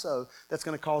seed can I sow that's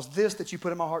going to cause this that you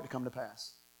put in my heart to come to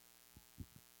pass?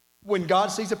 When God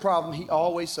sees a problem, He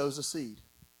always sows a seed.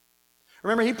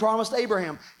 Remember, He promised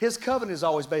Abraham. His covenant is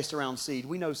always based around seed.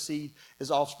 We know seed is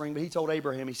offspring, but He told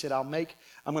Abraham, He said, I'm going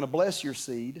to bless your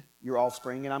seed, your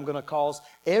offspring, and I'm going to cause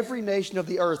every nation of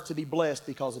the earth to be blessed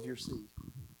because of your seed.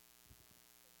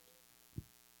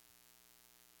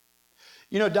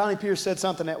 You know, Donnie Pierce said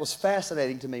something that was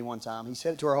fascinating to me one time. He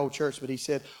said it to our whole church, but he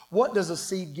said, what does a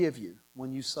seed give you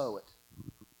when you sow it?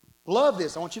 Love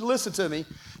this. I want you to listen to me,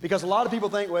 because a lot of people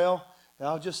think, well,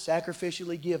 I'll just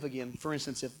sacrificially give again. For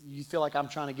instance, if you feel like I'm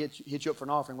trying to hit you up for an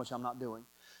offering, which I'm not doing,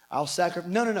 I'll sacrifice.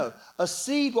 No. A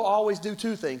seed will always do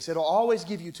two things. It'll always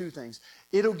give you two things.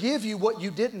 It'll give you what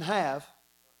you didn't have.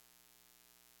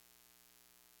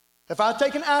 If I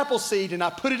take an apple seed and I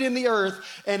put it in the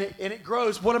earth and it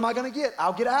grows, what am I going to get?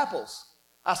 I'll get apples.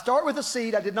 I start with a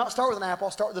seed. I did not start with an apple.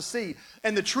 I'll start with a seed.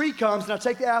 And the tree comes and I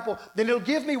take the apple. Then it'll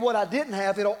give me what I didn't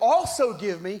have. It'll also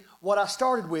give me what I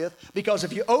started with. Because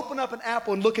if you open up an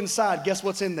apple and look inside, guess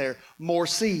what's in there? More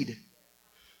seed.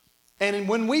 And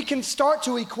when we can start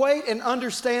to equate and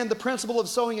understand the principle of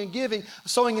sowing and giving,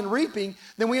 sowing and reaping,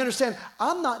 then we understand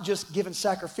I'm not just giving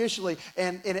sacrificially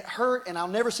and it hurt and I'll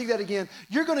never see that again.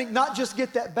 You're going to not just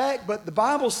get that back, but the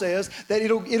Bible says that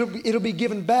it'll be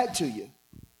given back to you.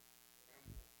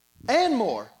 And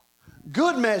more.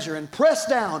 Good measure and pressed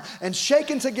down and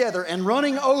shaken together and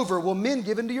running over will men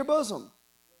give into your bosom.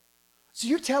 So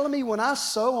you're telling me when I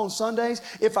sow on Sundays,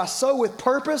 if I sow with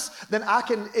purpose, then I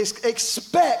can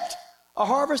expect a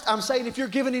harvest? I'm saying if you're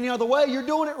giving any other way, you're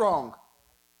doing it wrong.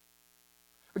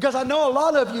 Because I know a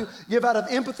lot of you give out of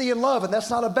empathy and love, and that's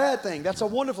not a bad thing. That's a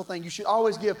wonderful thing. You should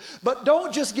always give. But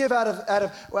don't just give out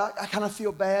of well, I kind of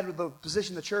feel bad with the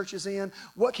position the church is in.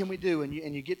 What can we do? And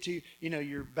you get to,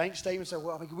 your bank statement and say,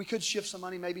 well, we could shift some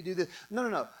money, maybe do this.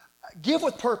 No. Give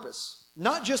with purpose.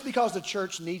 Not just because the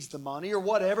church needs the money or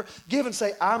whatever. Give and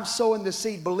say, I'm sowing this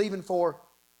seed believing for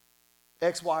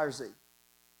X, Y, or Z.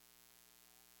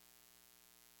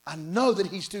 I know that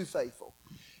He's too faithful.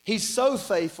 He's so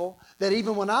faithful that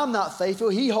even when I'm not faithful,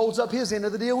 He holds up His end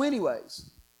of the deal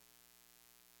anyways.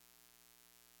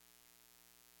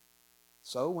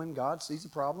 So when God sees a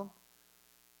problem,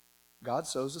 God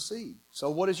sows a seed.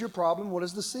 So what is your problem? What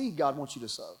is the seed God wants you to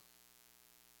sow?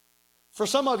 For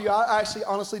some of you, I actually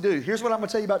honestly do. Here's what I'm going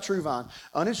to tell you about True Vine.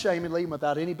 Unashamedly,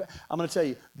 without any... I'm going to tell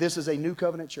you, this is a new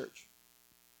covenant church.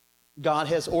 God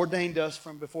has ordained us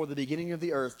from before the beginning of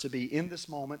the earth to be in this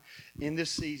moment, in this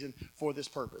season, for this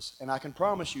purpose. And I can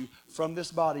promise you, from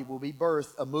this body will be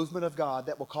birthed a movement of God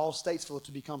that will cause Statesville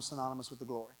to become synonymous with the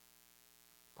glory.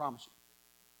 Promise you.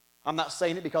 I'm not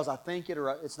saying it because I think it or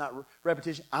it's not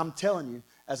repetition. I'm telling you,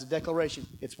 as a declaration,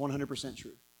 it's 100%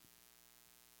 true.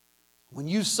 When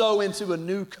you sow into a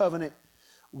new covenant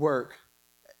work,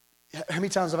 how many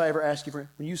times have I ever asked you for it?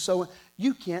 When you sow,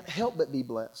 you can't help but be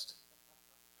blessed.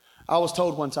 I was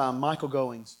told one time, Michael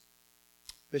Goings,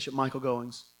 Bishop Michael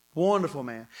Goings, wonderful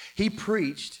man. He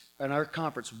preached at our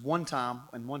conference one time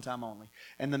and one time only.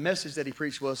 And the message that he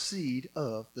preached was seed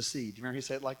of the seed. Remember he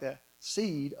said it like that?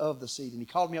 Seed of the seed. And he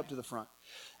called me up to the front.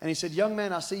 And he said, young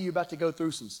man, I see you about to go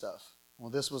through some stuff.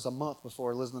 Well, this was a month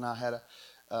before Elizabeth and I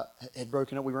had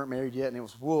broken up. We weren't married yet, and it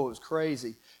was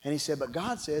crazy. And he said, but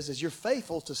God says, as you're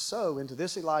faithful to sow into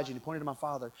this Elijah, and he pointed to my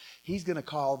father, He's going to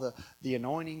call the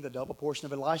anointing, the double portion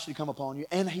of Elisha to come upon you.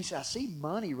 And he said, I see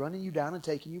money running you down and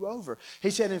taking you over. He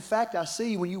said, in fact, I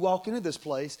see when you walk into this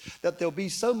place that there'll be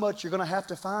so much you're going to have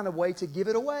to find a way to give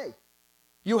it away.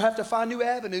 You'll have to find new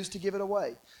avenues to give it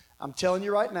away. I'm telling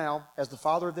you right now, as the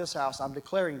father of this house, I'm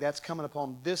declaring that's coming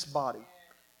upon this body.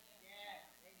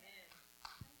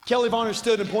 Kelly Varner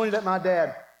stood and pointed at my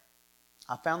dad.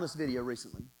 I found this video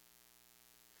recently.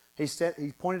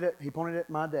 He pointed at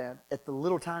my dad at the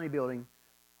little tiny building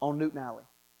on Newton Alley.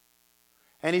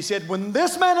 And he said, when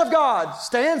this man of God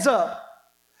stands up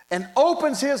and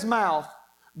opens his mouth,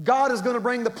 God is going to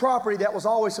bring the property that was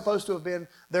always supposed to have been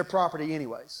their property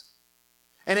anyways.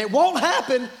 And it won't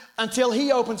happen until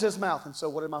he opens his mouth. And so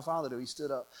what did my father do? He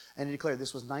stood up and he declared,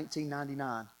 this was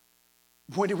 1999.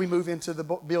 When did we move into the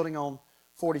building on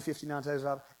 4059 Taylor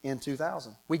Drive? In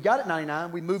 2000. We got it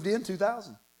 99. We moved in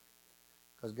 2000.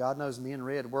 Because God knows me and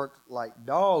Red worked like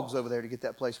dogs over there to get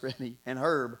that place ready. And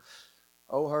Herb.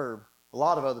 Oh, Herb. A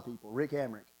lot of other people. Rick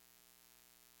Hamrick.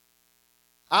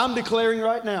 I'm declaring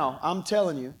right now, I'm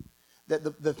telling you,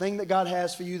 that the thing that God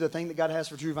has for you, the thing that God has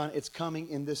for True Vine, it's coming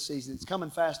in this season. It's coming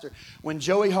faster. When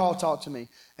Joey Hall talked to me,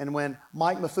 and when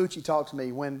Mike Mafucci talked to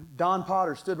me, when Don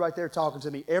Potter stood right there talking to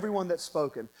me, everyone that's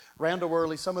spoken, Randall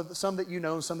Worley, some that you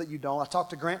know and some that you don't. I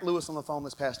talked to Grant Lewis on the phone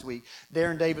this past week,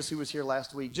 Darren Davis, who was here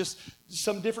last week, just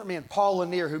some different men, Paul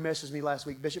Lanier, who messaged me last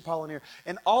week, Bishop Paul Lanier,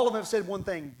 and all of them have said one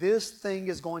thing: this thing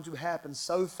is going to happen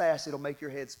so fast it'll make your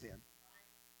head spin.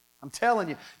 I'm telling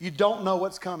you, you don't know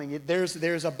what's coming. There's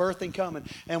a birthing coming.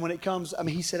 And when it comes,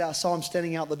 he said, I saw him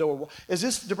standing out the door. Well, is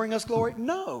this to bring us glory?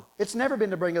 No. It's never been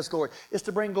to bring us glory. It's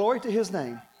to bring glory to His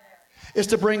name. It's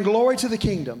to bring glory to the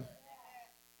kingdom.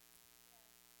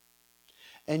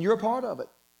 And you're a part of it.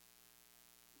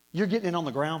 You're getting in on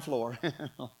the ground floor.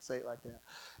 I'll say it like that.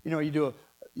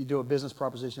 You do a business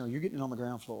proposition. You're getting in on the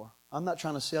ground floor. I'm not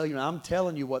trying to sell you. I'm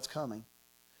telling you what's coming.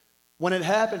 When it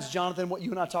happens, Jonathan, what you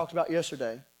and I talked about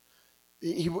yesterday,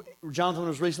 Jonathan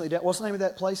was recently dead. What's the name of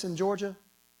that place in Georgia?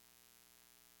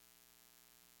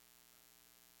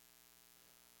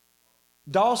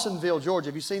 Dawsonville, Georgia.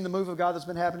 Have you seen the move of God that's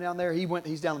been happening down there?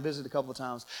 He's down and visited a couple of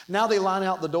times. Now they line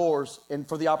out the doors and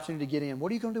for the opportunity to get in.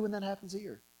 What are you going to do when that happens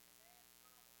here?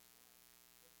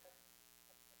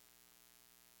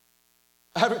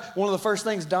 One of the first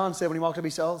things Don said when he walked up,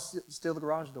 he said, steal the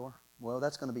garage door. Well,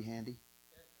 that's going to be handy.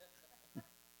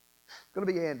 Going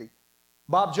to be handy.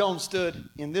 Bob Jones stood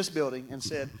in this building and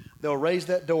said, they'll raise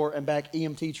that door and back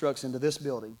EMT trucks into this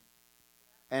building.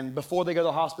 And before they go to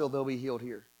the hospital, they'll be healed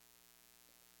here.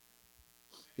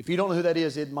 If you don't know who that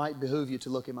is, it might behoove you to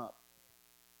look him up.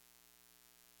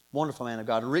 Wonderful man of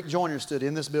God. Rick Joyner stood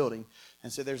in this building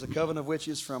and said, there's a coven of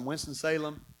witches from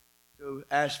Winston-Salem to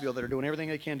Asheville that are doing everything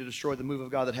they can to destroy the move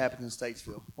of God that happens in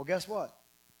Statesville. Well, guess what?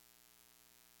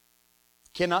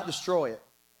 Cannot destroy it.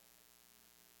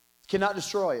 Cannot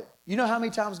destroy it. You know how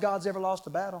many times God's ever lost a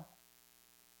battle?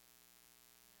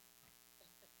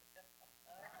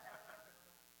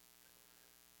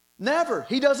 Never.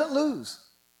 He doesn't lose.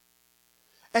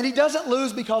 And he doesn't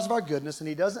lose because of our goodness, and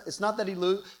it's not that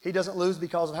he doesn't lose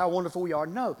because of how wonderful we are.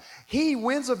 No. He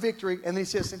wins a victory, and then he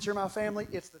says, since you're my family,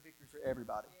 it's the victory for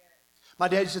everybody. My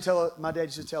dad used to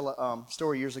tell a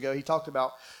story years ago. He talked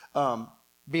about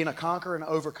being a conqueror and an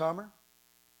overcomer.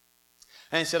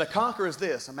 And he said a conqueror is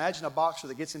this. Imagine a boxer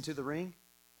that gets into the ring.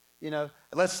 You know,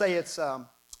 let's say it's,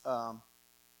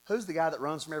 who's the guy that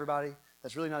runs from everybody?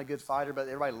 That's really not a good fighter, but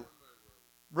everybody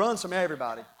runs from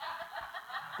everybody.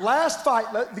 Last fight,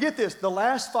 get this, the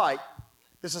last fight,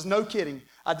 this is no kidding,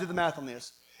 I did the math on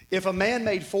this. If a man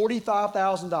made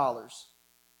 $45,000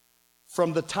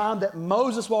 from the time that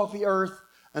Moses walked the earth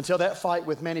until that fight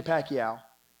with Manny Pacquiao,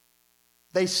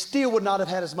 they still would not have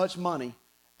had as much money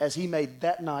as he made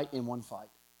that night in one fight.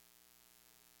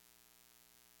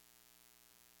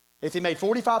 If he made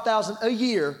 $45,000 a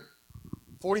year,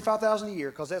 $45,000 a year,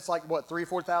 because that's like what, 3,000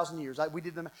 or 4,000 years. We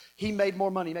did them. He made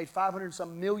more money. He made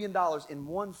 $500 million in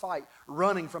one fight,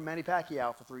 running from Manny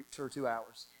Pacquiao for 2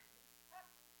 hours.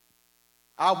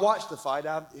 I watched the fight.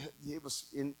 It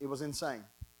was insane.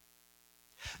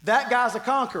 That guy's a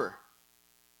conqueror.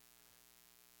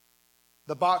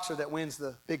 The boxer that wins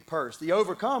the big purse. The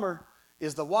overcomer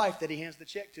is the wife that he hands the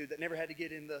check to that never had to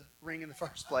get in the ring in the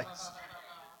first place.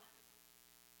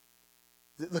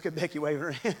 Look at Becky waving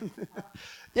her hand.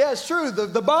 Yeah, it's true.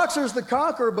 The boxer is the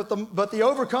conqueror, but the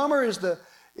overcomer is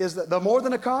the more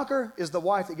than a conqueror is the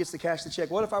wife that gets to cash the check.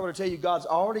 What if I were to tell you God's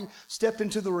already stepped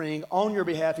into the ring on your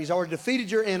behalf? He's already defeated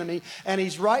your enemy, and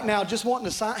he's right now just wanting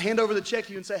to hand over the check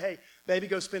to you and say, hey, baby,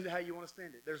 go spend it how you want to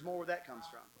spend it. There's more where that comes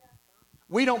from.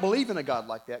 We don't believe in a God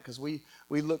like that because we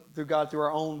look through God through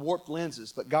our own warped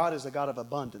lenses, but God is a God of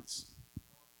abundance.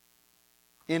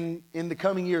 In the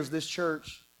coming years, this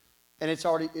church, and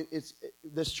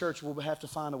this church will have to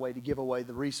find a way to give away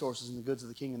the resources and the goods of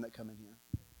the kingdom that come in here.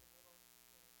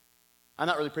 I'm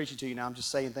not really preaching to you now. I'm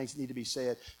just saying things that need to be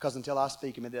said because until I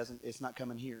speak them, it's not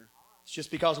coming here. It's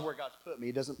just because of where God's put me.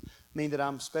 It doesn't mean that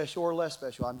I'm special or less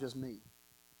special. I'm just me.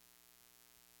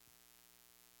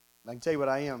 I can tell you what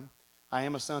I am. I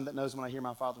am a son that knows when I hear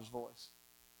my Father's voice.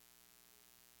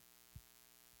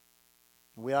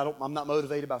 I'm not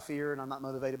motivated by fear, and I'm not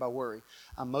motivated by worry.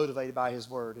 I'm motivated by His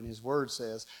Word, and His Word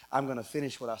says, I'm going to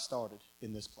finish what I started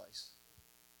in this place.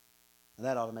 And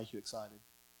that ought to make you excited.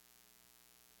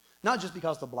 Not just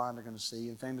because the blind are going to see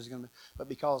and families are going to, but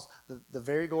because the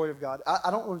very glory of God.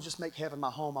 I don't want to just make heaven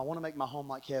my home. I want to make my home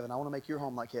like heaven. I want to make your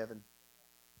home like heaven.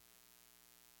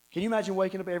 Can you imagine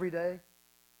waking up every day?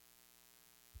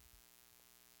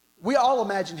 We all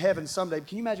imagine heaven someday.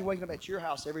 Can you imagine waking up at your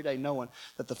house every day knowing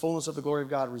that the fullness of the glory of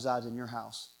God resides in your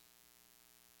house?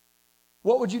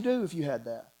 What would you do if you had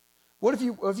that? What if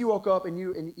you woke up and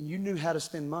you knew how to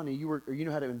spend money, you knew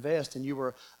how to invest, and you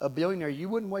were a billionaire? You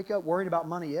wouldn't wake up worrying about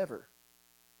money ever.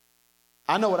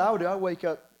 I know what I would do. I'd wake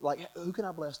up like, who can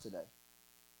I bless today?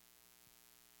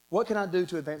 What can I do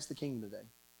to advance the kingdom today?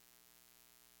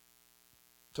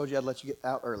 I told you I'd let you get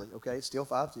out early. Okay, it's still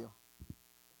 5 till.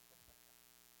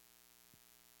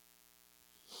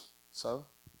 So,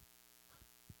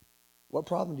 what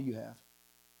problem do you have?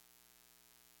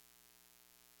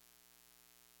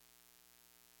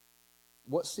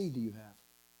 What seed do you have?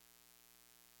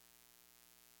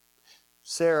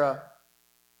 Sarah,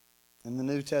 in the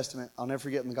New Testament, I'll never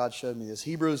forget when God showed me this.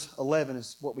 Hebrews 11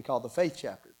 is what we call the faith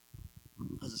chapter.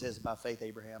 As it says, by faith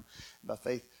Abraham, by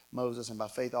faith Moses, and by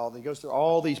faith all. He goes through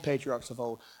all these patriarchs of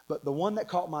old. But the one that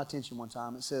caught my attention one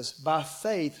time, it says, by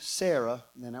faith Sarah,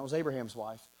 and that was Abraham's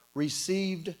wife,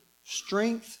 received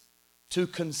strength to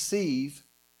conceive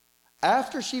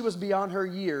after she was beyond her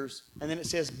years. And then it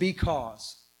says,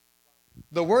 because.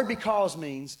 The word because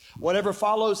means whatever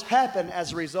follows happened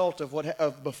as a result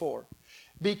of before.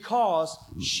 Because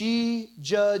she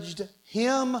judged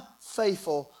him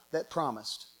faithful that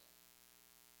promised.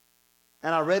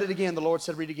 And I read it again. The Lord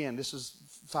said, read again. This was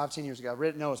 5-10 years ago. I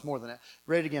read it. No, it's more than that.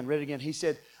 Read it again. He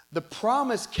said, the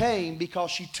promise came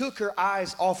because she took her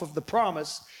eyes off of the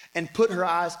promise and put her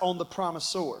eyes on the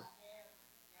promisor.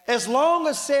 As long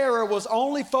as Sarah was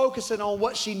only focusing on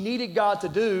what she needed God to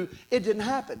do, it didn't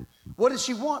happen. What did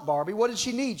she want, Barbie? What did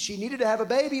she need? She needed to have a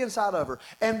baby inside of her.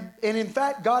 And in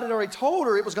fact, God had already told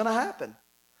her it was going to happen.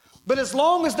 But as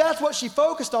long as that's what she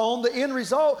focused on, the end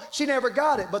result, she never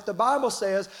got it. But the Bible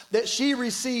says that she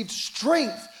received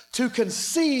strength to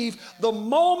conceive the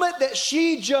moment that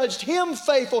she judged him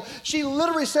faithful. She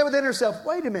literally said within herself,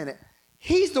 wait a minute,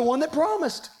 he's the one that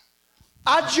promised.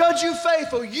 I judge you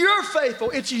faithful. You're faithful.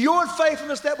 It's your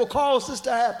faithfulness that will cause this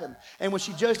to happen. And when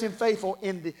she judged him faithful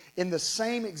in the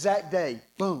same exact day,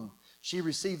 boom, she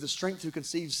received the strength to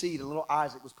conceive seed, and little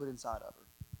Isaac was put inside of her.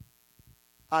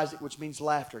 Isaac, which means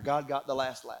laughter. God got the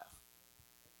last laugh.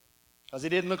 Because it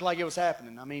didn't look like it was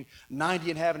happening. I mean,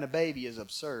 90 and having a baby is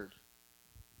absurd.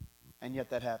 And yet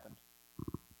that happened.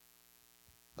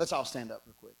 Let's all stand up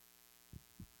real quick.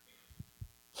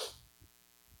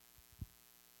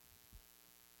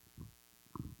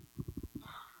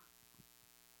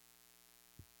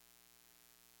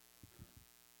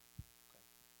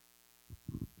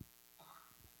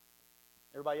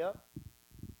 Everybody up?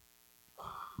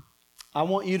 I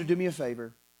want you to do me a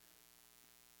favor.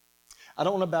 I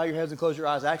don't want to bow your heads and close your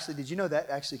eyes. Actually, did you know that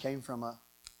actually came from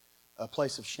a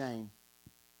place of shame?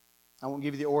 I won't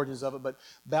give you the origins of it, but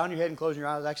bowing your head and closing your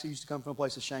eyes actually used to come from a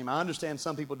place of shame. I understand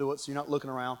some people do it, so you're not looking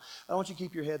around. I want you to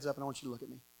keep your heads up, and I want you to look at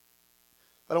me.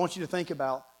 But I want you to think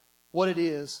about what it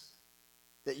is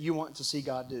that you want to see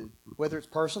God do, whether it's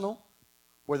personal,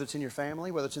 whether it's in your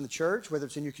family, whether it's in the church, whether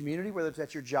it's in your community, whether it's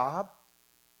at your job.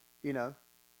 You know,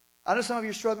 I know some of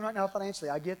you are struggling right now financially.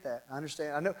 I get that. I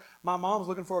understand. I know my mom's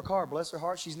looking for a car. Bless her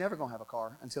heart. She's never going to have a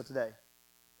car until today.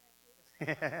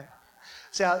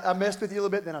 See, I messed with you a little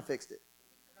bit, then I fixed it.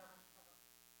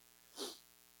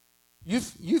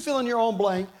 You fill in your own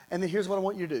blank, and then here's what I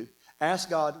want you to do. Ask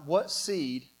God, what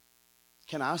seed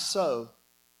can I sow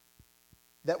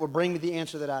that will bring me the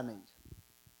answer that I need?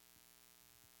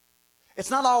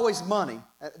 It's not always money.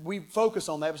 We focus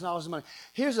on that, but it's not always money.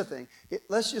 Here's the thing.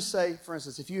 Let's just say, for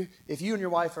instance, if you and your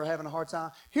wife are having a hard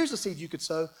time, here's a seed you could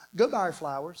sow. Go buy her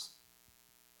flowers.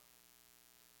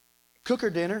 Cook her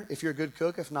dinner, if you're a good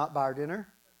cook. If not, buy her dinner.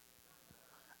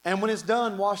 And when it's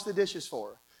done, wash the dishes for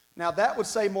her. Now, that would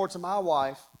say more to my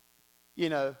wife, you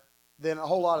know, than a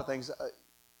whole lot of things.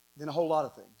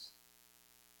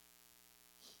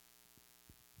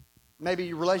 Maybe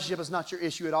your relationship is not your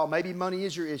issue at all. Maybe money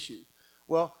is your issue.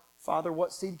 Well, Father,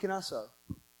 what seed can I sow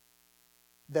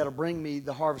that'll bring me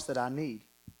the harvest that I need?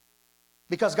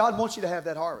 Because God wants you to have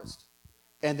that harvest.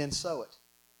 And then sow it.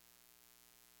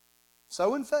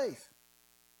 Sow in faith.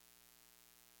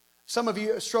 Some of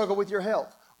you struggle with your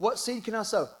health. What seed can I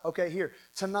sow? Okay, here.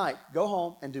 Tonight, go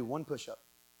home and do 1 push-up.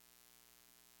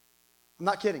 I'm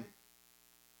not kidding.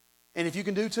 And if you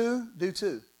can do 2, do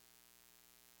 2.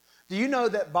 Do you know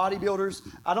that bodybuilders,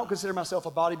 I don't consider myself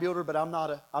a bodybuilder, but I'm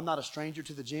not a stranger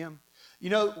to the gym. You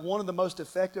know, one of the most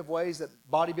effective ways that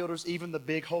bodybuilders, even the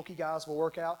big hulky guys, will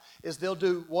work out is they'll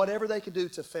do whatever they can do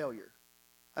to failure.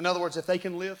 In other words, if they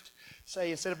can lift,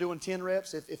 say, instead of doing 10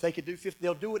 reps, if they could do 50,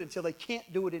 they'll do it until they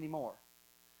can't do it anymore.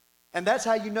 And that's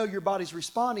how you know your body's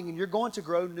responding, and you're going to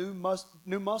grow new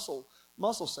muscle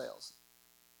cells.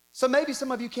 So maybe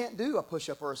some of you can't do a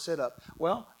push-up or a sit-up.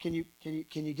 Well, can you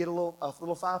get a little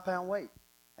 5-pound weight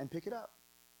and pick it up?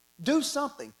 Do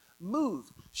something.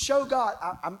 Move. Show God,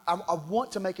 I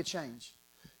want to make a change.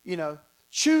 You know,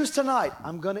 choose tonight,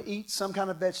 I'm going to eat some kind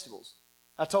of vegetables.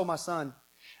 I told my son,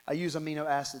 I use amino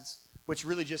acids, which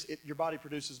really just your body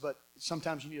produces, but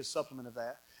sometimes you need a supplement of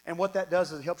that. And what that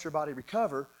does is it helps your body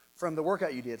recover from the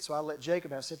workout you did. So I let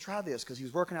Jacob, I said, try this, because he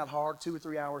was working out hard 2 or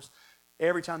 3 hours.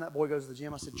 Every time that boy goes to the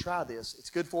gym, I said, try this. It's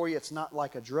good for you. It's not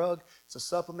like a drug. It's a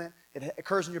supplement. It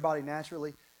occurs in your body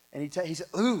naturally. And he said,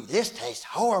 ooh, this tastes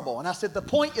horrible. And I said, the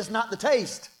point is not the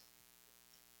taste.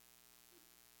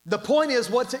 The point is,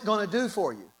 what's it going to do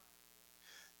for you?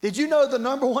 Did you know the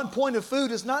number one point of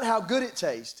food is not how good it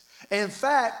tastes? In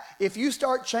fact, if you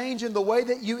start changing the way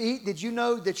that you eat, did you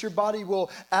know that your body will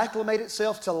acclimate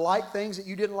itself to like things that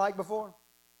you didn't like before?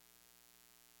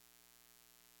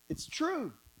 It's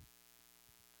true.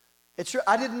 It's true.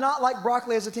 I did not like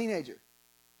broccoli as a teenager.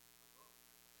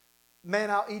 Man,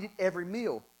 I'll eat it every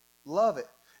meal. Love it.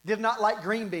 Did not like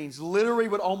green beans. Literally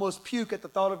would almost puke at the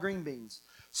thought of green beans.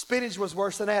 Spinach was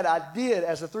worse than that. I did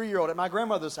as a 3-year-old at my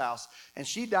grandmother's house. And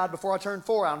she died before I turned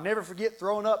 4. I'll never forget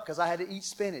throwing up because I had to eat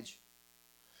spinach.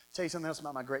 I'll tell you something else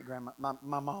about my great-grandma,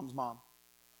 my mom's mom.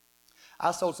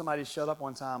 I told somebody to shut up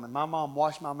one time, and my mom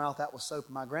washed my mouth out with soap,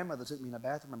 and my grandmother took me in the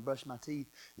bathroom and brushed my teeth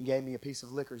and gave me a piece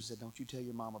of liquor. She said, don't you tell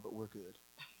your mama, but we're good.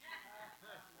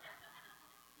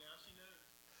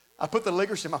 I put the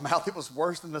licorice in my mouth. It was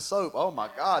worse than the soap. Oh, my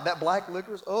God. That black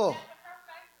licorice. Oh.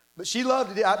 But she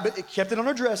loved it. But it kept it on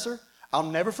her dresser. I'll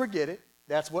never forget it.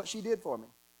 That's what she did for me.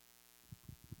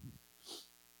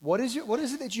 What is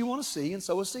it that you want to see, and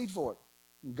sow a seed for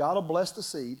it? God will bless the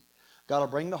seed. God will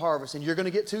bring the harvest. And you're going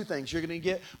to get 2 things. You're going to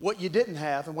get what you didn't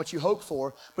have and what you hoped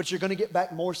for, but you're going to get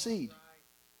back more seed.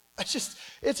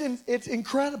 It's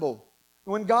incredible.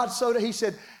 When God sowed it, he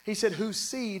said, whose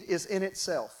seed is in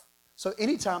itself. So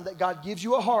anytime that God gives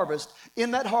you a harvest,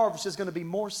 in that harvest is going to be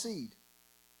more seed.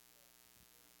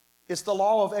 It's the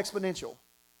law of exponential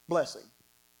blessing.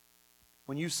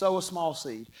 When you sow a small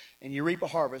seed and you reap a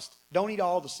harvest, don't eat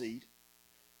all the seed.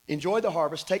 enjoy the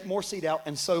harvest, take more seed out,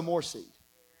 and sow more seed.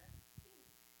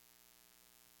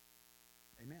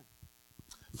 Amen.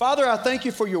 Father, I thank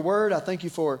you for your word. I thank you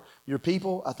for your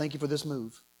people. I thank you for this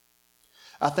move.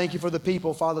 I thank you for the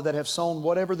people, Father, that have sown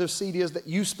whatever their seed is that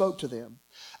you spoke to them.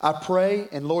 I pray,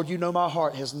 and Lord, you know my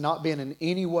heart has not been in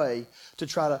any way to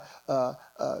try to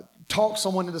talk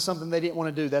someone into something they didn't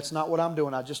want to do. That's not what I'm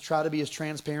doing. I just try to be as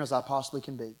transparent as I possibly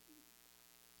can be.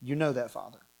 You know that,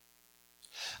 Father.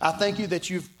 I thank you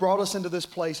that you've brought us into this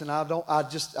place, and I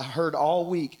heard all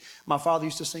week, my father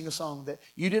used to sing a song that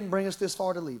you didn't bring us this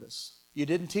far to leave us. You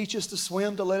didn't teach us to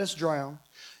swim to let us drown.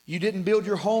 You didn't build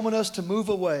your home in us to move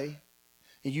away.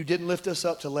 And you didn't lift us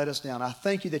up to let us down. I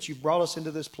thank you that you brought us into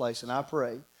this place. And I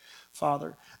pray,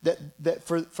 Father, that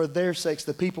for their sakes,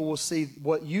 the people will see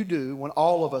what you do when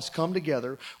all of us come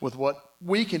together with what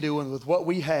we can do and with what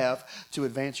we have to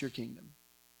advance your kingdom.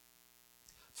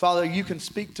 Father, you can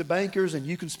speak to bankers and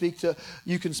you can speak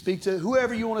to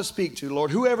whoever you want to speak to,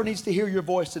 Lord. Whoever needs to hear your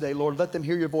voice today, Lord, let them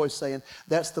hear your voice saying,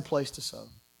 that's the place to sow.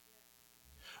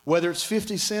 Whether it's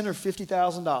 50 cents or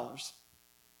 $50,000.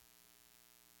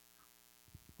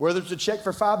 Whether it's a check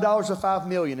for $5 or $5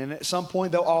 million, and at some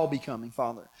point they'll all be coming,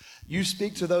 Father. You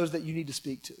speak to those that you need to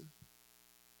speak to.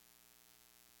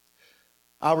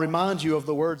 I'll remind you of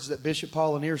the words that Bishop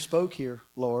Paul Lanier spoke here,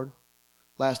 Lord,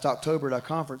 last October at our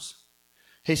conference.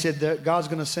 He said that God's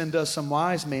going to send us some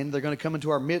wise men. They're going to come into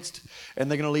our midst,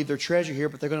 and they're going to leave their treasure here,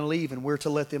 but they're going to leave, and we're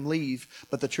to let them leave.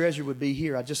 But the treasure would be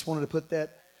here. I just wanted to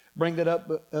bring that up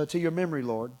to your memory,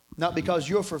 Lord. Not because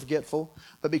you're forgetful,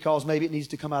 but because maybe it needs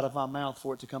to come out of my mouth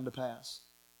for it to come to pass.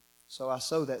 So I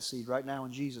sow that seed right now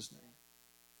in Jesus' name.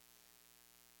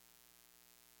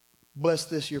 Bless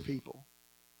this, your people.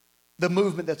 The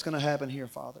movement that's going to happen here,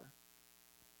 Father,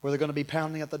 where they're going to be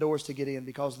pounding at the doors to get in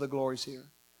because the glory's here.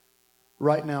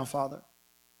 Right now, Father,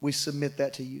 we submit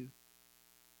that to you.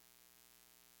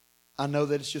 I know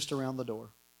that it's just around the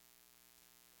door.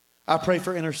 I pray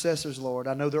for intercessors, Lord.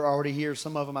 I know they're already here.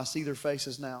 Some of them, I see their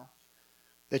faces now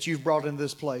that you've brought into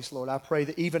this place, Lord. I pray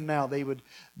that even now they would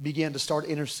begin to start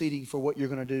interceding for what you're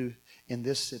going to do in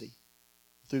this city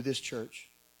through this church.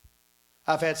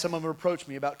 I've had some of them approach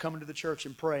me about coming to the church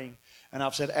and praying, and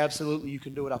I've said, absolutely, you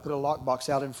can do it. I put a lockbox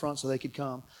out in front so they could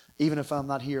come, even if I'm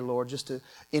not here, Lord, just to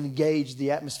engage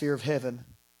the atmosphere of heaven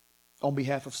on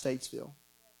behalf of Statesville.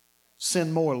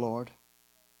 Send more, Lord.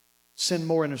 Send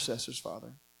more intercessors,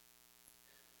 Father.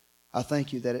 I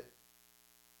thank you that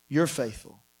you're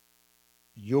faithful.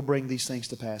 You'll bring these things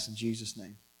to pass in Jesus'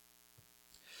 name.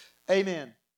 Amen.